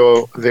leave it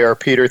go there,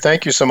 Peter.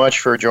 Thank you so much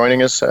for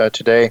joining us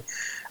today.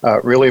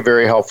 Really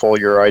very helpful,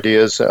 your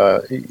ideas,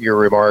 your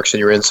remarks, and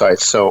your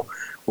insights. So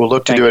we'll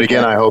look to do it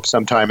again, I hope,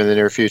 sometime in the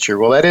near future.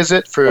 Well, that is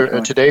it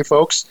for today,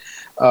 folks.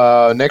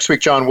 Next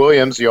week, John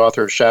Williams, the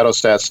author of Shadow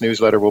Stats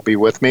newsletter, will be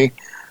with me.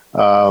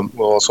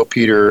 We'll also,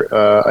 Peter,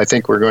 I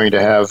think we're going to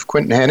have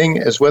Quentin Henning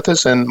is with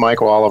us and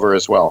Michael Oliver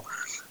as well.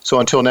 So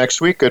until next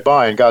week,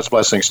 goodbye and God's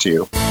blessings to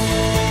you.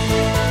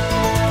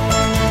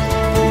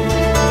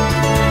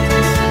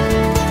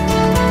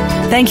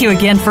 Thank you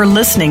again for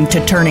listening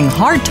to Turning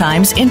Hard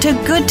Times into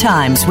Good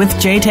Times with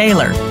Jay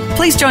Taylor.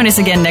 Please join us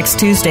again next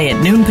Tuesday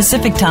at noon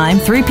Pacific Time,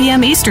 3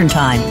 p.m. Eastern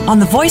Time on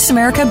the Voice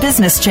America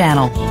Business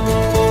Channel.